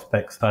to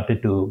prospect,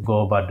 started to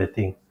go about the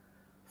thing.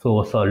 So it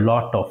was a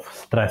lot of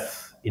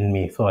stress in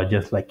me. So I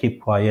just like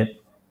keep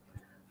quiet,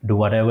 do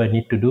whatever I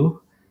need to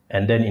do.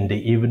 And then in the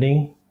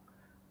evening,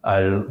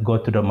 I'll go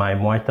to my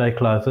Muay Thai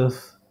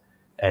classes,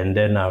 and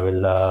then I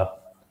will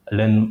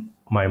learn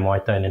my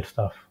Muay Thai and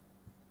stuff.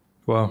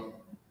 Wow.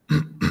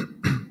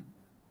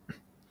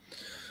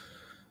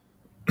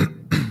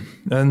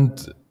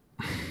 And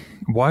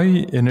why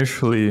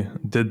initially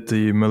did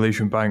the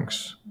Malaysian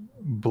banks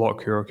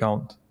block your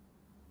account?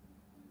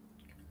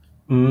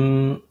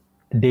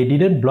 They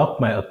didn't block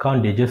my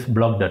account, they just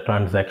blocked the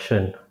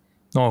transaction.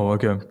 Oh,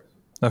 okay.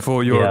 I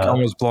thought your Yeah,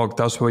 account was blocked.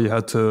 That's why you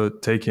had to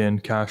take in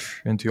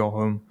cash into your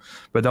home.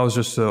 But that was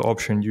just the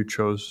option you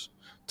chose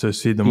to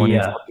see the money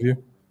in yeah, front of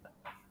you.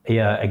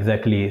 yeah,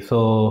 exactly.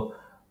 So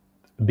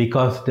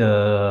because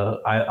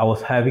I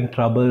was having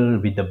trouble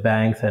with the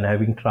banks and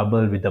having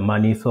trouble with the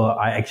money, so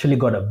I actually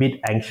got a bit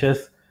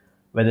anxious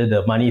whether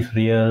the money is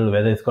real,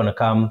 whether it's gonna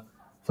come.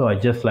 So I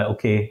just like,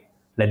 okay,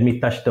 let me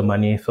touch the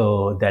money.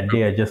 So that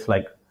day I just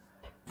like,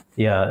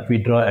 yeah,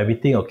 withdraw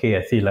everything. Okay,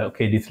 I see like,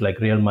 okay, this is like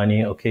real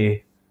money.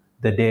 Okay,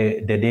 the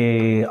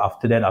day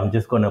after that, I'm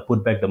just gonna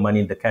put back the money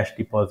in the cash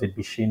deposit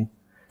machine.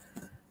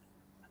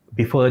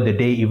 Before the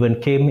day even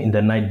came, in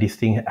the night, this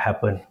thing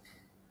happened.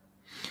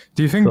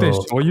 Do you think they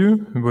So saw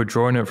you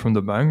withdrawing it from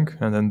the bank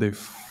and then they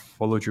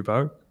followed you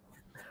back?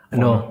 Or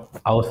no? no,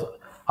 I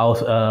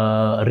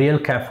was real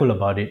careful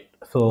about it.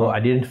 So Oh,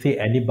 I didn't see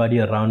anybody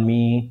around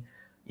me,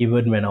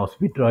 even when I was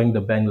withdrawing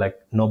the bank.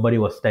 Like nobody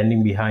was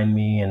standing behind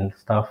me and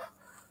stuff.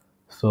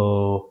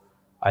 So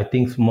I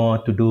think it's more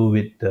to do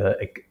with the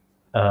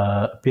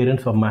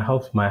appearance of my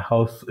house. My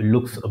house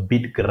looks a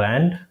bit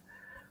grand,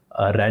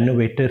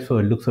 renovated, so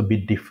it looks a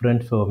bit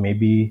different. So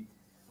maybe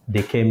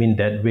they came in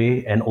that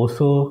way. And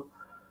also,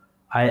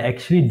 I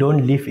actually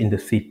don't live in the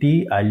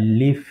city. I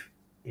live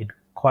in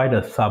quite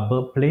a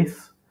suburb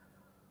place.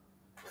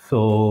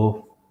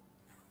 So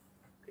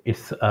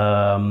it's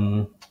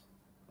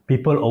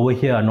people over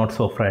here are not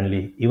so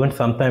friendly. Even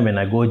sometimes when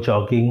I go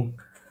jogging,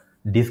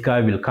 this guy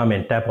will come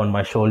and tap on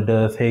my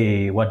shoulders.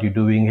 Hey, what you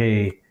doing?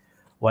 Hey,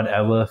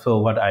 whatever. So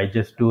what I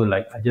just do,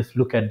 like I just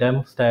look at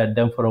them, stare at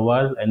them for a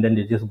while, and then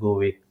they just go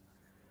away.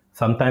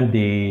 Sometimes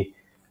they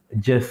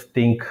just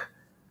think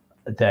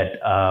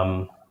that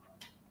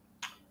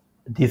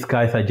these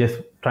guys are just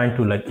trying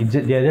to like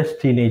they're just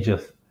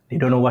teenagers. They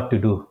don't know what to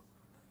do,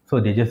 so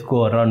they just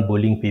go around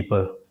bullying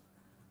people.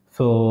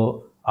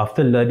 So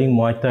after learning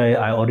Muay Thai,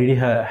 I already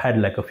had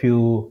like a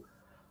few,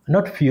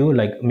 not few,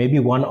 like maybe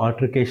one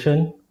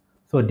altercation.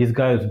 So this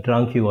guy was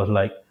drunk. He was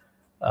like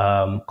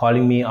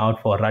calling me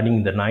out for running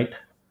in the night.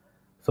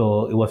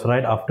 So it was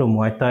right after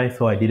Muay Thai.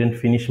 So I didn't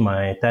finish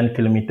my 10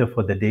 kilometer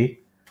for the day.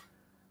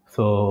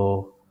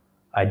 So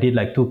I did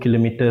like 2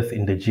 kilometers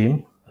in the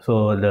gym.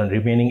 So the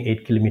remaining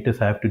 8 kilometers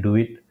I have to do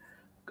it,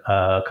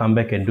 come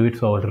back and do it.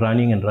 So I was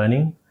running and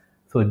running.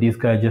 So this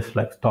guy just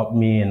like stopped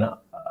me and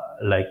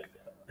like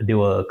they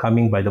were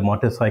coming by the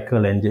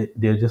motorcycle and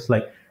they were just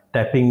like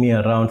tapping me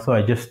around. So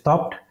I just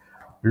stopped,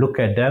 look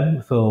at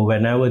them. So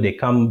whenever they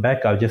come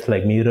back, I'll just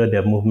like mirror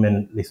their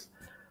movement. It's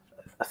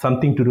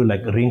something to do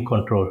like ring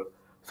control.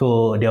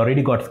 So they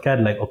already got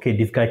scared, like, okay,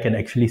 this guy can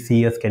actually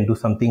see us, can do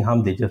something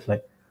harm. They just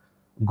like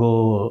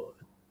go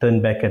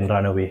turn back and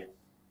run away.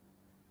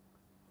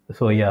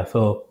 So yeah,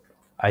 so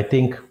I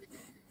think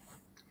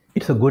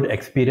it's a good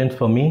experience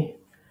for me.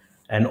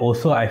 And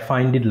also I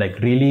find it like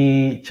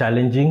really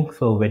challenging.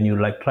 So when you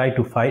like try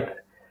to fight,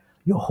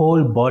 your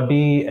whole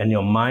body and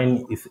your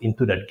mind is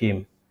into that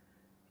game.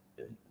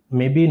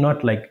 Maybe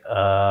not like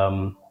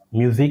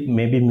music,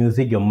 maybe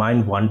music, your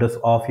mind wanders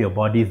off, your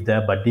body is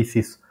there, but this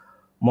is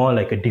more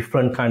like a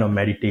different kind of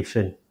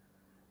meditation.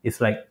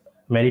 It's like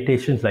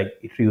meditations, like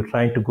if you're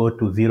trying to go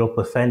to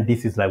 0%,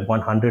 this is like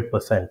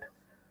 100%.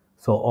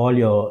 So all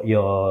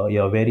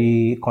you're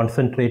very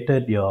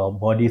concentrated, your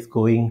body is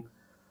going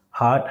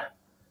hard,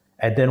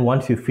 and then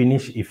once you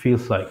finish, it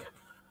feels like,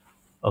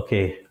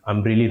 okay,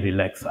 I'm really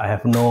relaxed. I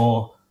have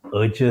no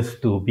urges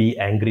to be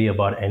angry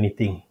about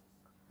anything.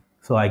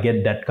 So I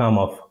get that kind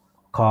of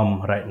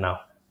calm right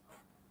now.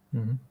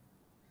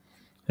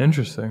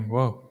 interesting.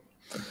 Wow.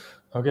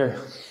 Okay.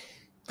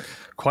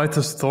 Quite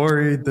a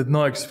story. Did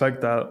not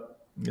expect that.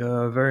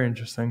 Very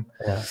interesting.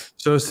 Yeah.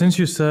 So, since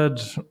you said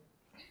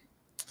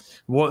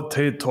what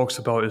Tate talks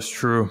about is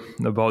true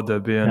about there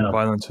being Yeah.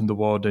 violence in the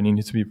world and you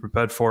need to be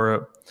prepared for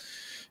it,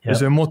 is Yeah.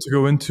 there more to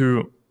go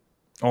into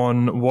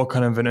on what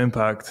kind of an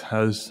impact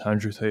has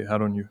Andrew Tate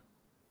had on you?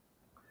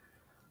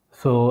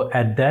 So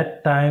at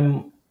that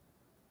time,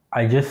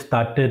 I just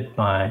started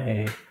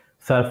my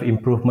self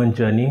improvement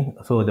journey.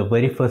 So the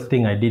very first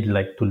thing I did,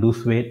 like to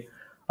lose weight,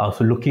 I was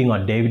looking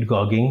on David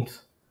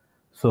Goggins.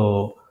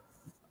 So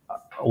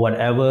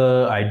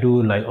whatever I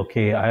do, like,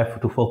 okay, I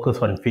have to focus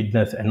on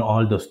fitness and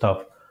all the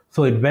stuff.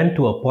 So it went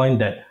to a point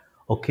that,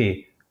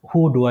 okay,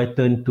 who do I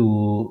turn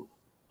to?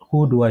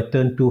 Who do I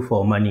turn to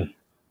for money?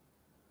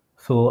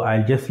 So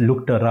I just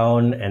looked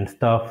around and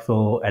stuff.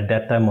 So at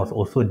that time I was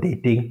also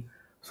dating.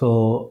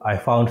 So I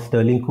found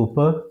Sterling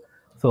Cooper.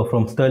 So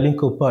from Sterling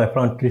Cooper, I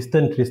found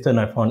Tristan. Tristan,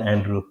 I found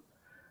Andrew.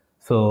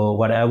 So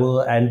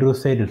whatever Andrew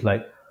said is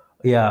like,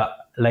 yeah,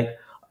 like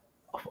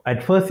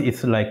at first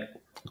it's like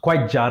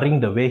quite jarring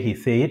the way he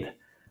said it,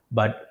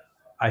 but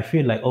I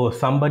feel like, oh,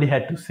 somebody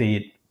had to say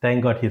it.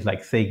 Thank God he's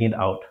like saying it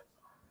out.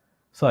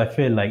 So I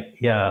feel like,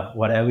 yeah,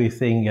 whatever he's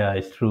saying, yeah,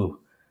 it's true.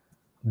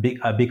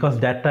 Because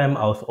that time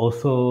I was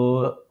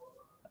also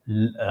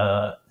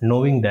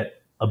knowing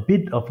that a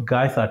bit of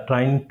guys are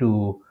trying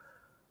to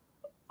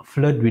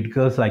flirt with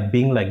girls, like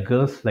being like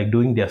girls, like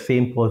doing their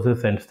same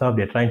poses and stuff.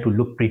 They're trying to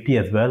look pretty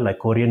as well, like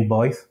Korean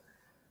boys.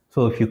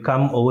 So if you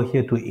come over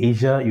here to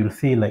Asia, you'll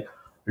see like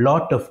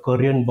lot of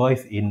Korean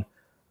boys in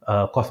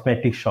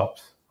cosmetic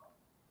shops.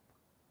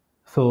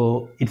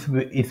 So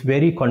it's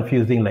very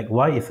confusing. Like,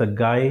 why is a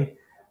guy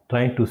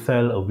trying to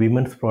sell a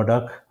women's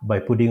product by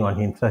putting on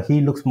him? So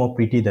he looks more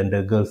pretty than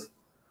the girls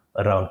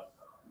around.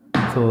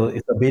 So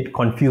it's a bit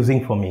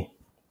confusing for me.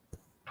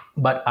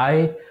 But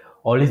I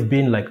always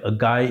been like a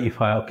guy.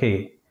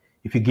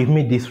 If you give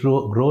me this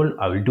role,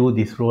 I will do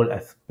this role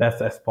as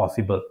best as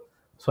possible.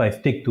 So I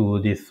stick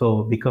to this.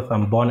 So because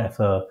I'm born as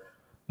a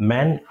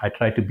man, I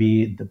try to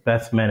be the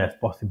best man as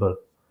possible.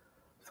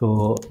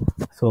 So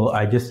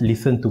I just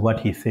listened to what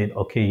he said.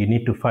 Okay, you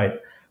need to fight.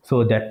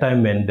 So that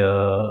time when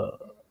the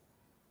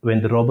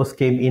robbers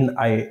came in,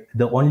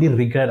 the only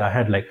regret I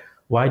had, like,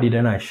 why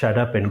didn't I shut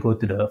up and go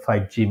to the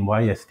fight gym?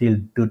 Why I still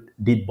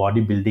did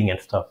bodybuilding and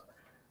stuff?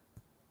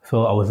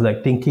 So I was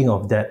like thinking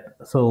of that.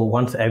 So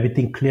once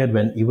everything cleared,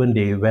 when even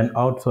they went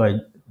out,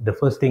 the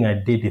first thing I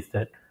did is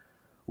that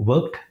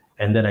worked,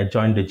 and then I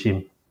joined the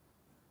gym.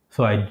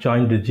 So I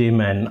joined the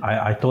gym, and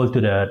I told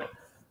to the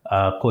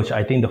coach,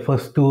 I think the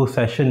first two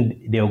sessions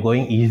they were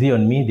going easy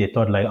on me. They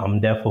thought like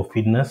I'm there for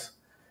fitness.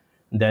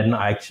 Then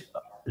I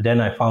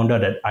found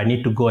out that I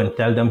need to go and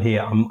tell them, hey,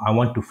 I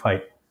want to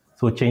fight.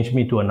 So change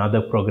me to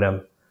another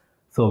program.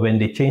 So when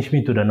they changed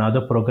me to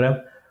another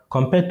program,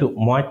 compared to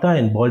Muay Thai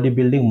and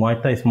bodybuilding,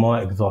 Muay Thai is more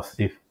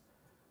exhaustive.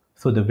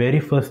 So the very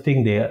first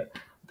thing the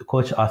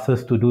coach asked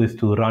us to do is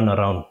to run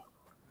around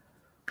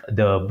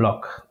the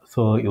block.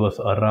 So it was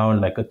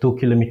around like a 2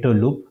 kilometer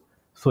loop.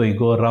 So you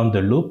go around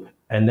the loop,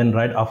 and then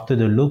right after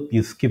the loop,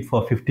 you skip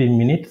for 15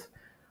 minutes.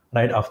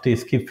 Right after you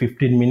skip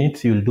 15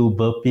 minutes, you'll do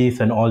burpees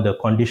and all the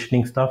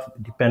conditioning stuff.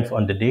 It depends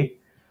on the day.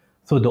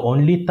 So the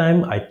only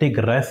time I take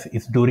rest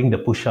is during the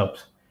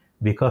push-ups,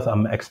 because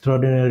I'm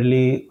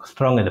extraordinarily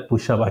strong at the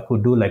push-up. I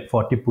could do like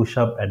 40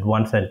 push-ups at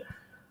once, and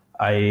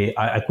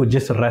I could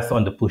just rest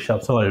on the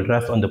push-ups. So I'll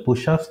rest on the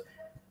push-ups,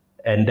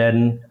 and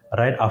then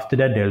right after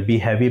that there'll be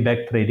heavy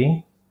back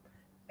training.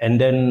 And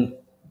then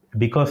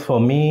because for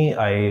me,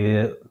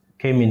 I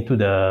came into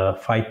the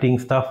fighting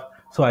stuff,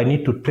 so I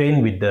need to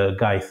train with the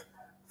guys.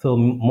 So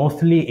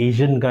mostly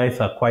Asian guys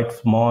are quite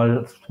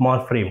small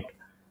framed.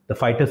 The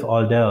fighters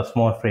all there are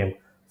small frame.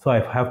 So I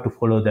have to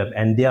follow them,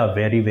 and they are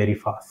very, very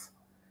fast.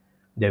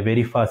 They're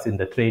very fast in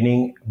the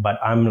training, but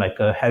I'm like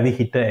a heavy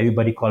hitter.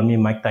 Everybody call me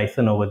Mike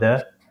Tyson over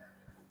there.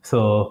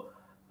 So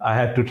I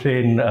have to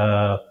train.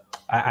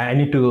 I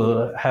need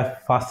to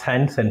have fast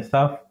hands and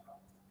stuff.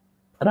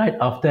 Right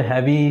after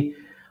heavy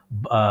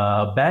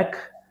back,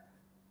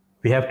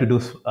 we have to do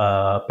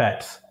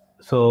pads.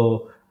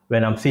 So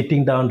when I'm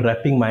sitting down,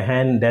 wrapping my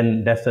hand,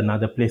 then that's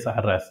another place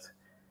I rest.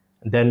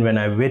 Then when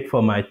I wait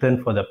for my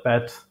turn for the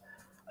pads,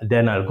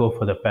 then I'll go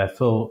for the pads.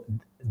 So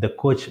the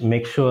coach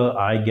makes sure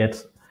I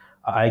get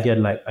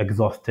like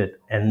exhausted,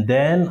 and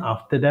then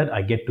after that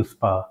I get to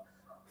spar.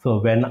 So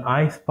when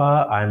I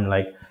spar, I'm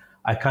like,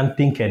 I can't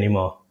think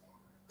anymore.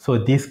 So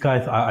these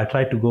guys, I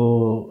try to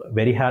go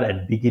very hard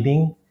at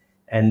beginning,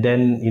 and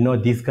then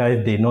these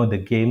guys, they know the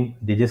game.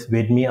 They just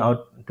wait me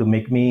out to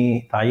make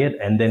me tired,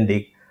 and then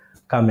they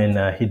come and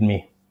hit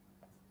me.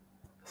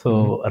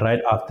 So right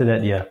after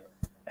that, yeah,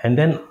 and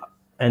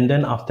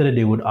then after that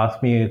they would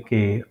ask me,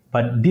 okay,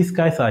 but these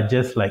guys are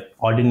just like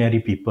ordinary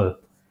people.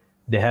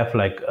 They have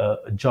like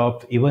a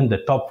job. Even the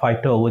top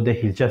fighter over there,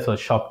 he's just a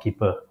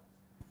shopkeeper.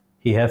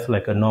 He has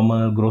like a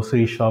normal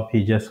grocery shop.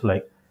 He just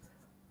like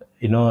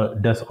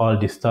does all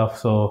this stuff.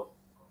 So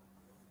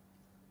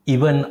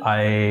even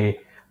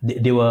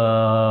they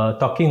were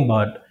talking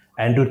about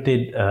Andrew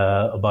Tate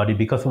about it,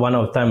 because one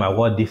of the time I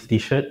wore this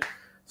T-shirt.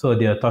 So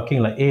they are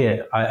talking like,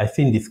 hey, I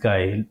seen this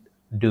guy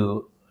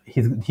do.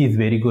 He's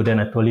very good,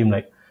 and I told him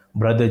like,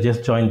 brother,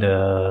 just join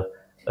the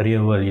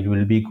real world. It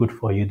will be good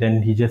for you.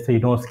 Then he just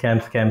said,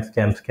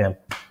 scam.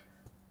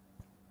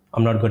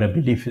 I'm not gonna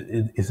believe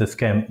it's a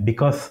scam,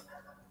 because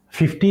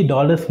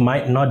 $50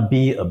 might not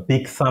be a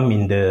big sum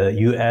in the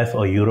US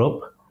or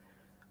Europe.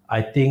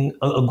 I think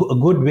a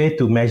good way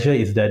to measure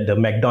is that the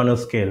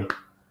McDonald's scale.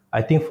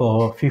 I think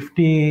for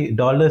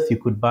 $50 you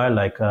could buy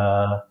like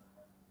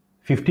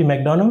 50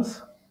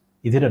 McDonald's.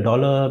 Is it a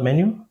dollar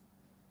menu?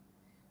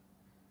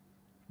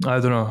 I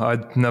don't know.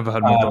 I'd never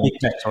had Big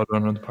McDonald's, Mac. so I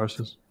don't know the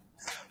prices.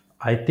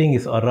 I think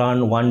it's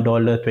around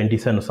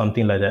 $1.20 or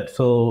something like that.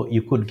 So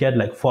you could get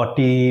like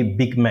 40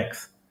 Big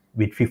Macs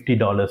with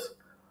 $50.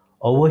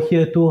 Over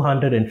here,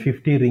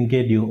 250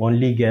 ringgit, you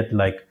only get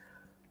like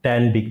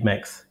 10 Big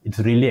Macs. It's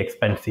really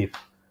expensive.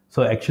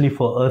 So actually,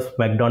 for us,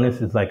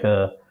 McDonald's is like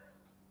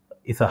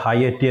it's a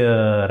higher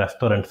tier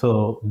restaurant.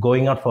 So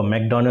going out for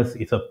McDonald's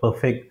is a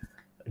perfect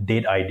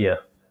date idea.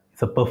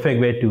 It's a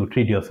perfect way to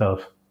treat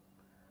yourself.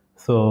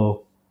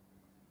 So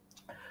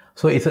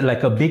so it's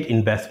like a big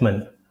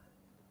investment.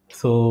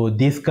 So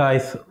these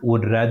guys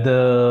would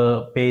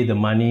rather pay the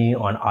money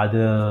on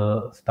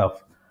other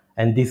stuff,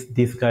 and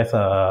these guys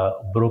are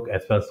broke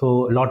as well.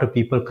 So a lot of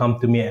people come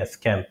to me as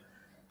scam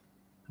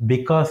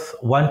because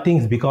one thing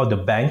is because the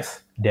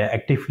banks they're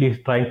actively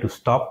trying to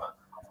stop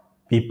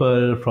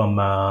people from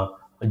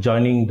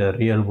joining the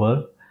real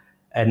world,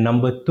 and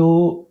number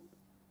two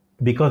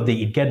because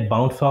they get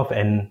bounced off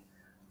and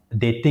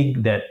they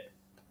think that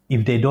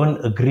if they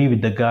don't agree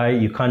with the guy,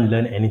 you can't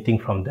learn anything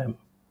from them.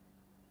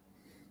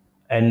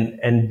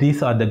 And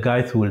these are the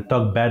guys who will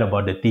talk bad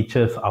about the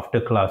teachers after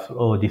class.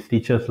 Oh, these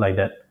teachers like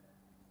that.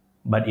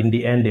 But in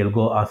the end, they'll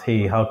go ask,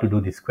 hey, how to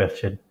do this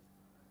question.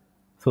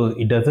 So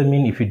it doesn't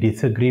mean if you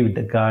disagree with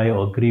the guy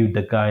or agree with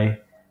the guy,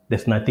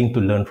 there's nothing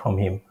to learn from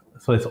him.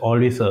 So it's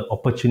always an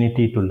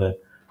opportunity to learn.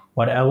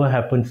 Whatever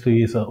happens to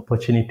you is an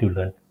opportunity to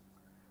learn.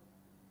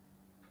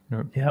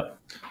 Yeah. Yeah.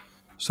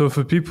 So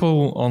for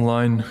people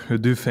online who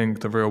do think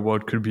the real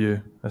world could be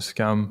a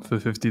scam for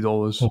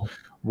 $50,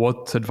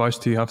 what advice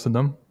do you have to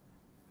them?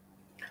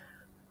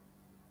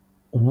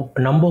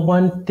 Number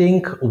one,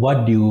 think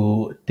what do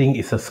you think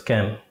is a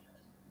scam?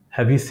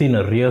 Have you seen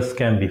a real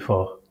scam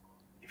before?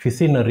 If you've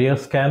seen a real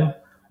scam,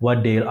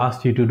 what they'll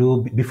ask you to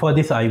do before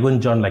this, I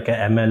even joined like a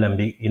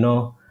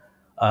MLM.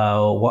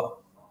 What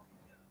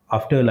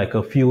after like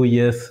a few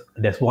years,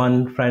 there's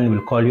one friend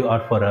will call you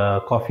out for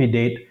a coffee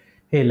date.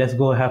 Hey, let's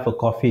go have a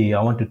coffee.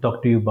 I want to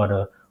talk to you about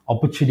a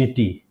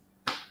opportunity.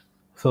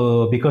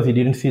 So because he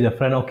didn't see the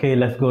friend, okay,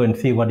 let's go and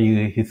see what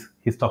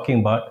he's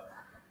talking about.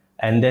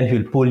 And then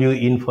he'll pull you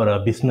in for a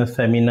business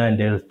seminar and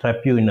they'll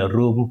trap you in a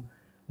room.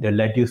 They'll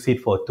let you sit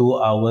for 2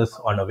 hours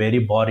on a very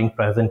boring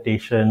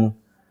presentation,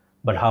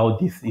 but how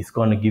this is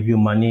going to give you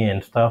money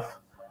and stuff.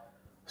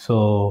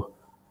 So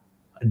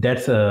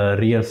that's a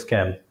real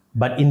scam.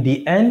 But in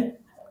the end,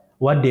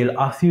 what they'll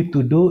ask you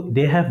to do,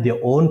 they have their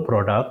own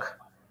product,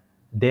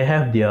 they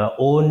have their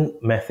own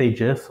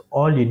messages.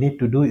 All you need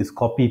to do is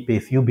copy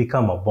paste. You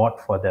become a bot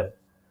for them.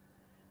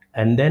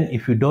 And then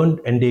if you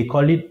don't, and they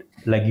call it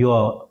like you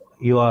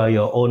are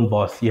your own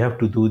boss. You have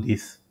to do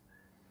this.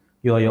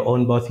 You are your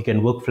own boss. You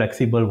can work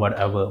flexible,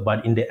 whatever.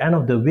 But in the end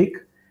of the week,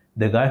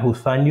 the guy who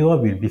signed you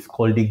up will be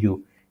scolding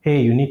you. Hey,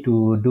 you need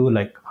to do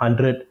like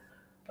 100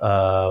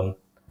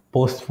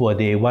 posts for a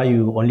day. Why are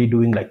you only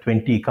doing like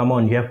 20? Come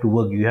on, you have to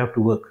work. You have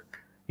to work.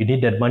 You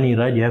need that money,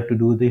 right? You have to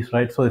do this,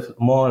 right? So it's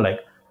more like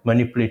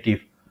manipulative.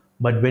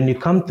 But when you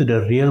come to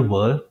the real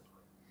world,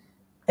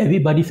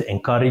 everybody's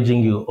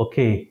encouraging you.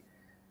 Okay,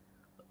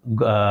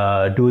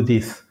 do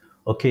this.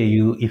 Okay,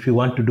 if you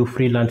want to do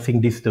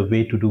freelancing, this is the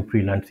way to do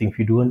freelancing. If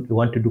you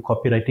want to do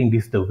copywriting,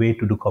 this is the way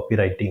to do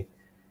copywriting.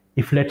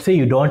 If let's say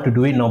you don't want to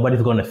do it,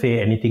 nobody's going to say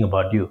anything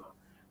about you.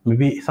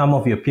 Maybe some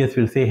of your peers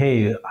will say,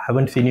 hey, I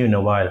haven't seen you in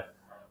a while,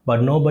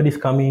 but nobody's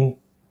coming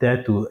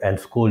there to and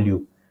scold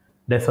you.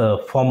 There's a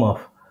form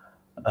of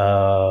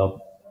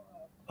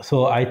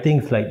so I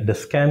think it's like the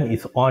scam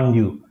is on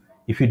you.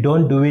 If you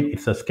don't do it,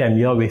 it's a scam.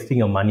 You're wasting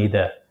your money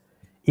there.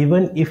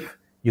 Even if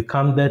you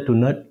come there to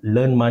not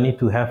learn money,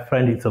 to have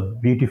friends, it's a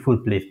beautiful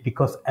place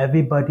because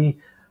everybody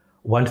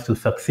wants to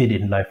succeed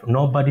in life.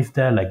 Nobody's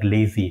there like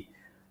lazy.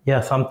 Yeah,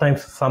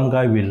 sometimes some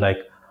guy will like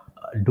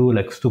do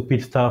like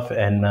stupid stuff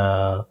and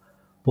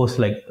post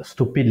like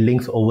stupid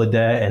links over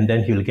there and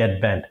then he'll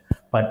get banned.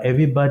 But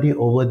everybody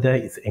over there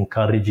is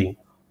encouraging.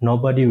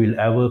 Nobody will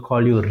ever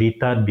call you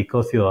retard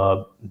because you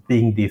are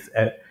being this.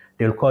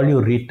 They'll call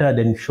you retard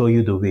and show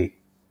you the way.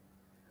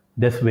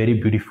 That's very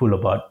beautiful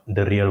about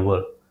the real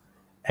world.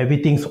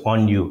 Everything's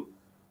on you.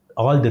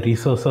 All the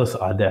resources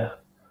are there.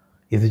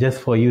 It's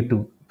just for you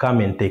to come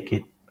and take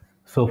it.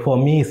 So for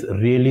me, it's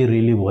really,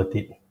 really worth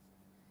it.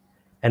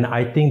 And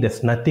I think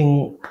there's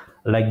nothing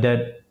like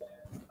that,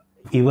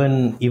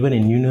 even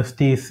in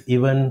universities,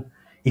 even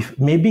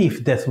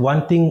if there's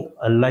one thing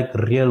like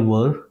real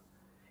world,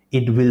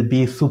 it will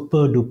be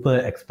super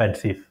duper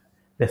expensive.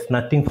 There's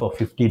nothing for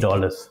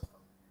 $50.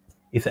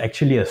 It's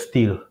actually a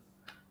steal.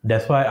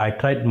 That's why I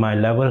tried my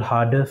level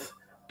hardest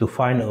to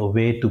find a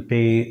way to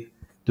pay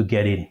to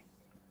get in,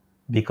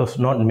 because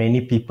not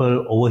many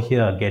people over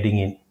here are getting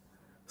in.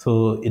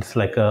 So it's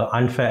like an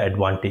unfair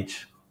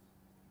advantage.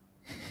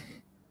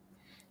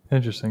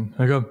 Interesting.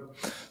 Okay.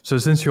 So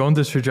since you're on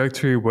this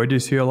trajectory, where do you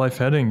see your life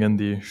heading in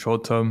the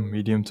short term,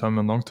 medium term,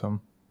 and long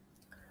term?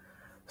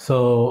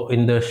 So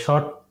in the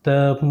short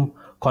term,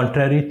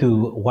 contrary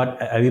to what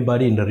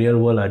everybody in the real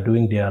world are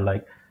doing, they are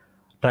like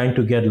trying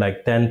to get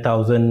like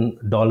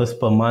 $10,000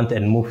 per month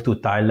and move to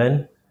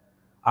Thailand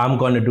I'm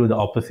going to do the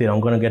opposite. I'm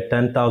going to get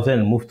 10,000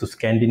 and move to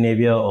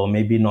Scandinavia or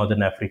maybe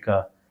Northern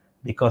Africa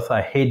because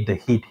I hate the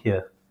heat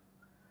here.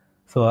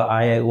 So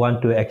I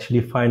want to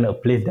actually find a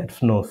place that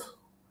snows.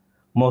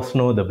 More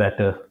snow, the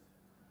better.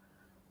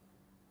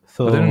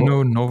 I didn't So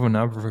know Northern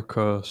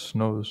Africa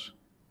snows.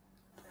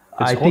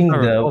 It's I hot think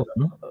there as well,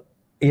 no?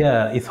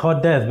 it's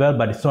hot there as well,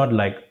 but it's not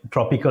like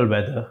tropical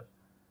weather.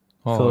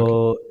 Oh, okay.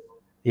 So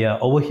yeah,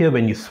 over here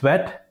when you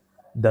sweat,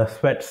 the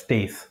sweat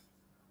stays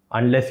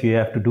unless you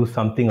have to do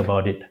something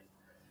about it.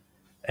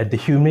 And the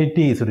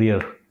humidity is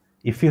real.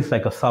 It feels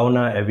like a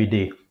sauna every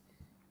day.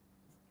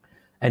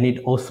 And it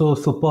also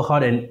super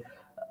hot. And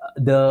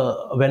the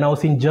when I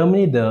was in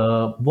Germany,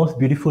 the most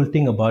beautiful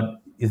thing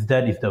about is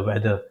the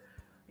weather.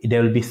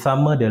 There will be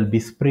summer, there will be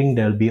spring,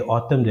 there will be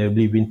autumn, there will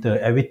be winter.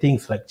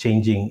 Everything's like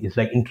changing. It's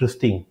like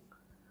interesting.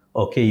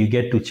 Okay, you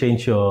get to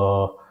change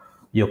your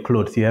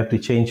clothes. You have to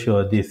change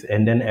your this,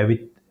 and then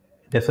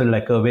there's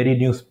like a very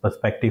new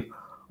perspective.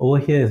 Over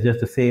here is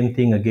just the same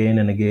thing again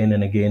and again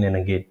and again and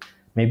again.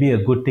 Maybe a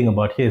good thing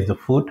about here is the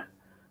food,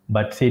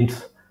 but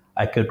since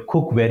I could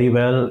cook very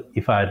well,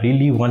 if I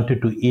really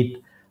wanted to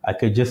eat, I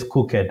could just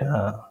cook and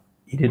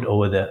eat it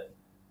over there.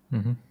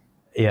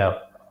 Yeah,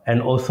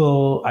 and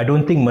also I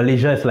don't think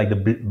Malaysia is like the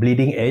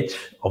bleeding edge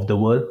of the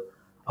world.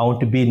 I want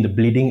to be in the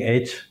bleeding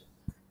edge.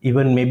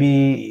 Even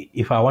maybe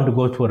if I want to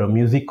go to a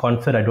music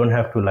concert, I don't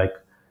have to like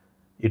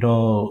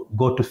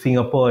go to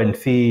Singapore and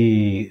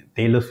see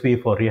Taylor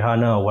Swift or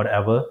Rihanna or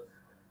whatever.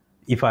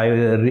 If I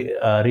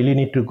really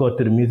need to go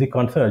to the music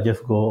concert, I'll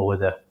just go over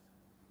there.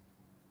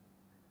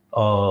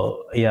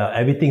 Yeah,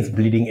 everything's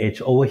bleeding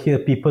edge. Over here,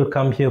 people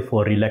come here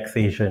for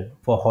relaxation,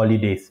 for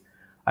holidays.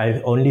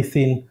 I've only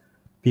seen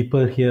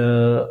people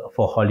here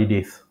for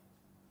holidays.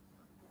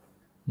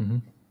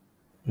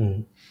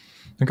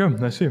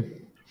 Okay, I see.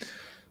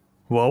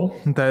 Well,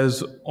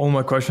 there's all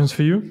my questions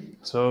for you.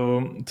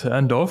 So to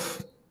end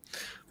off,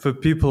 for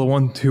people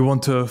who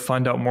want to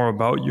find out more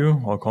about you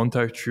or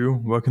contact you,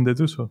 where can they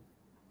do so?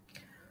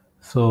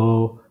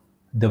 So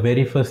the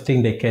very first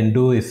thing they can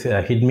do is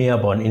hit me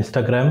up on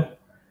Instagram.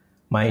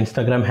 My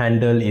Instagram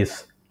handle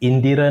is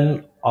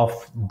Indiran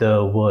of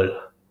the World.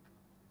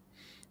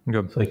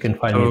 Okay. So you can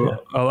find me there.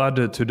 I'll add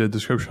it to the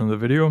description of the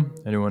video.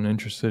 Anyone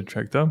interested,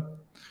 check that.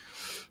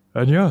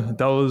 And yeah,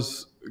 that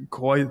was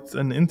quite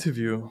an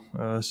interview.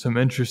 Some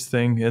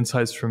interesting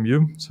insights from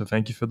you. So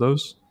thank you for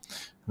those.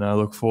 And I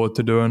look forward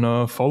to doing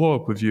a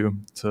follow-up with you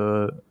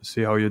to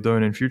see how you're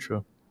doing in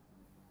future.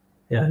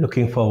 Yeah,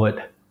 looking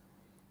forward.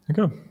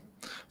 Okay.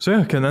 So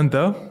yeah, can end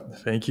there.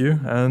 Thank you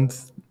and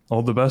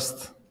all the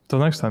best. Till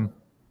next time.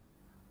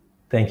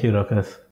 Thank you, Ruckus.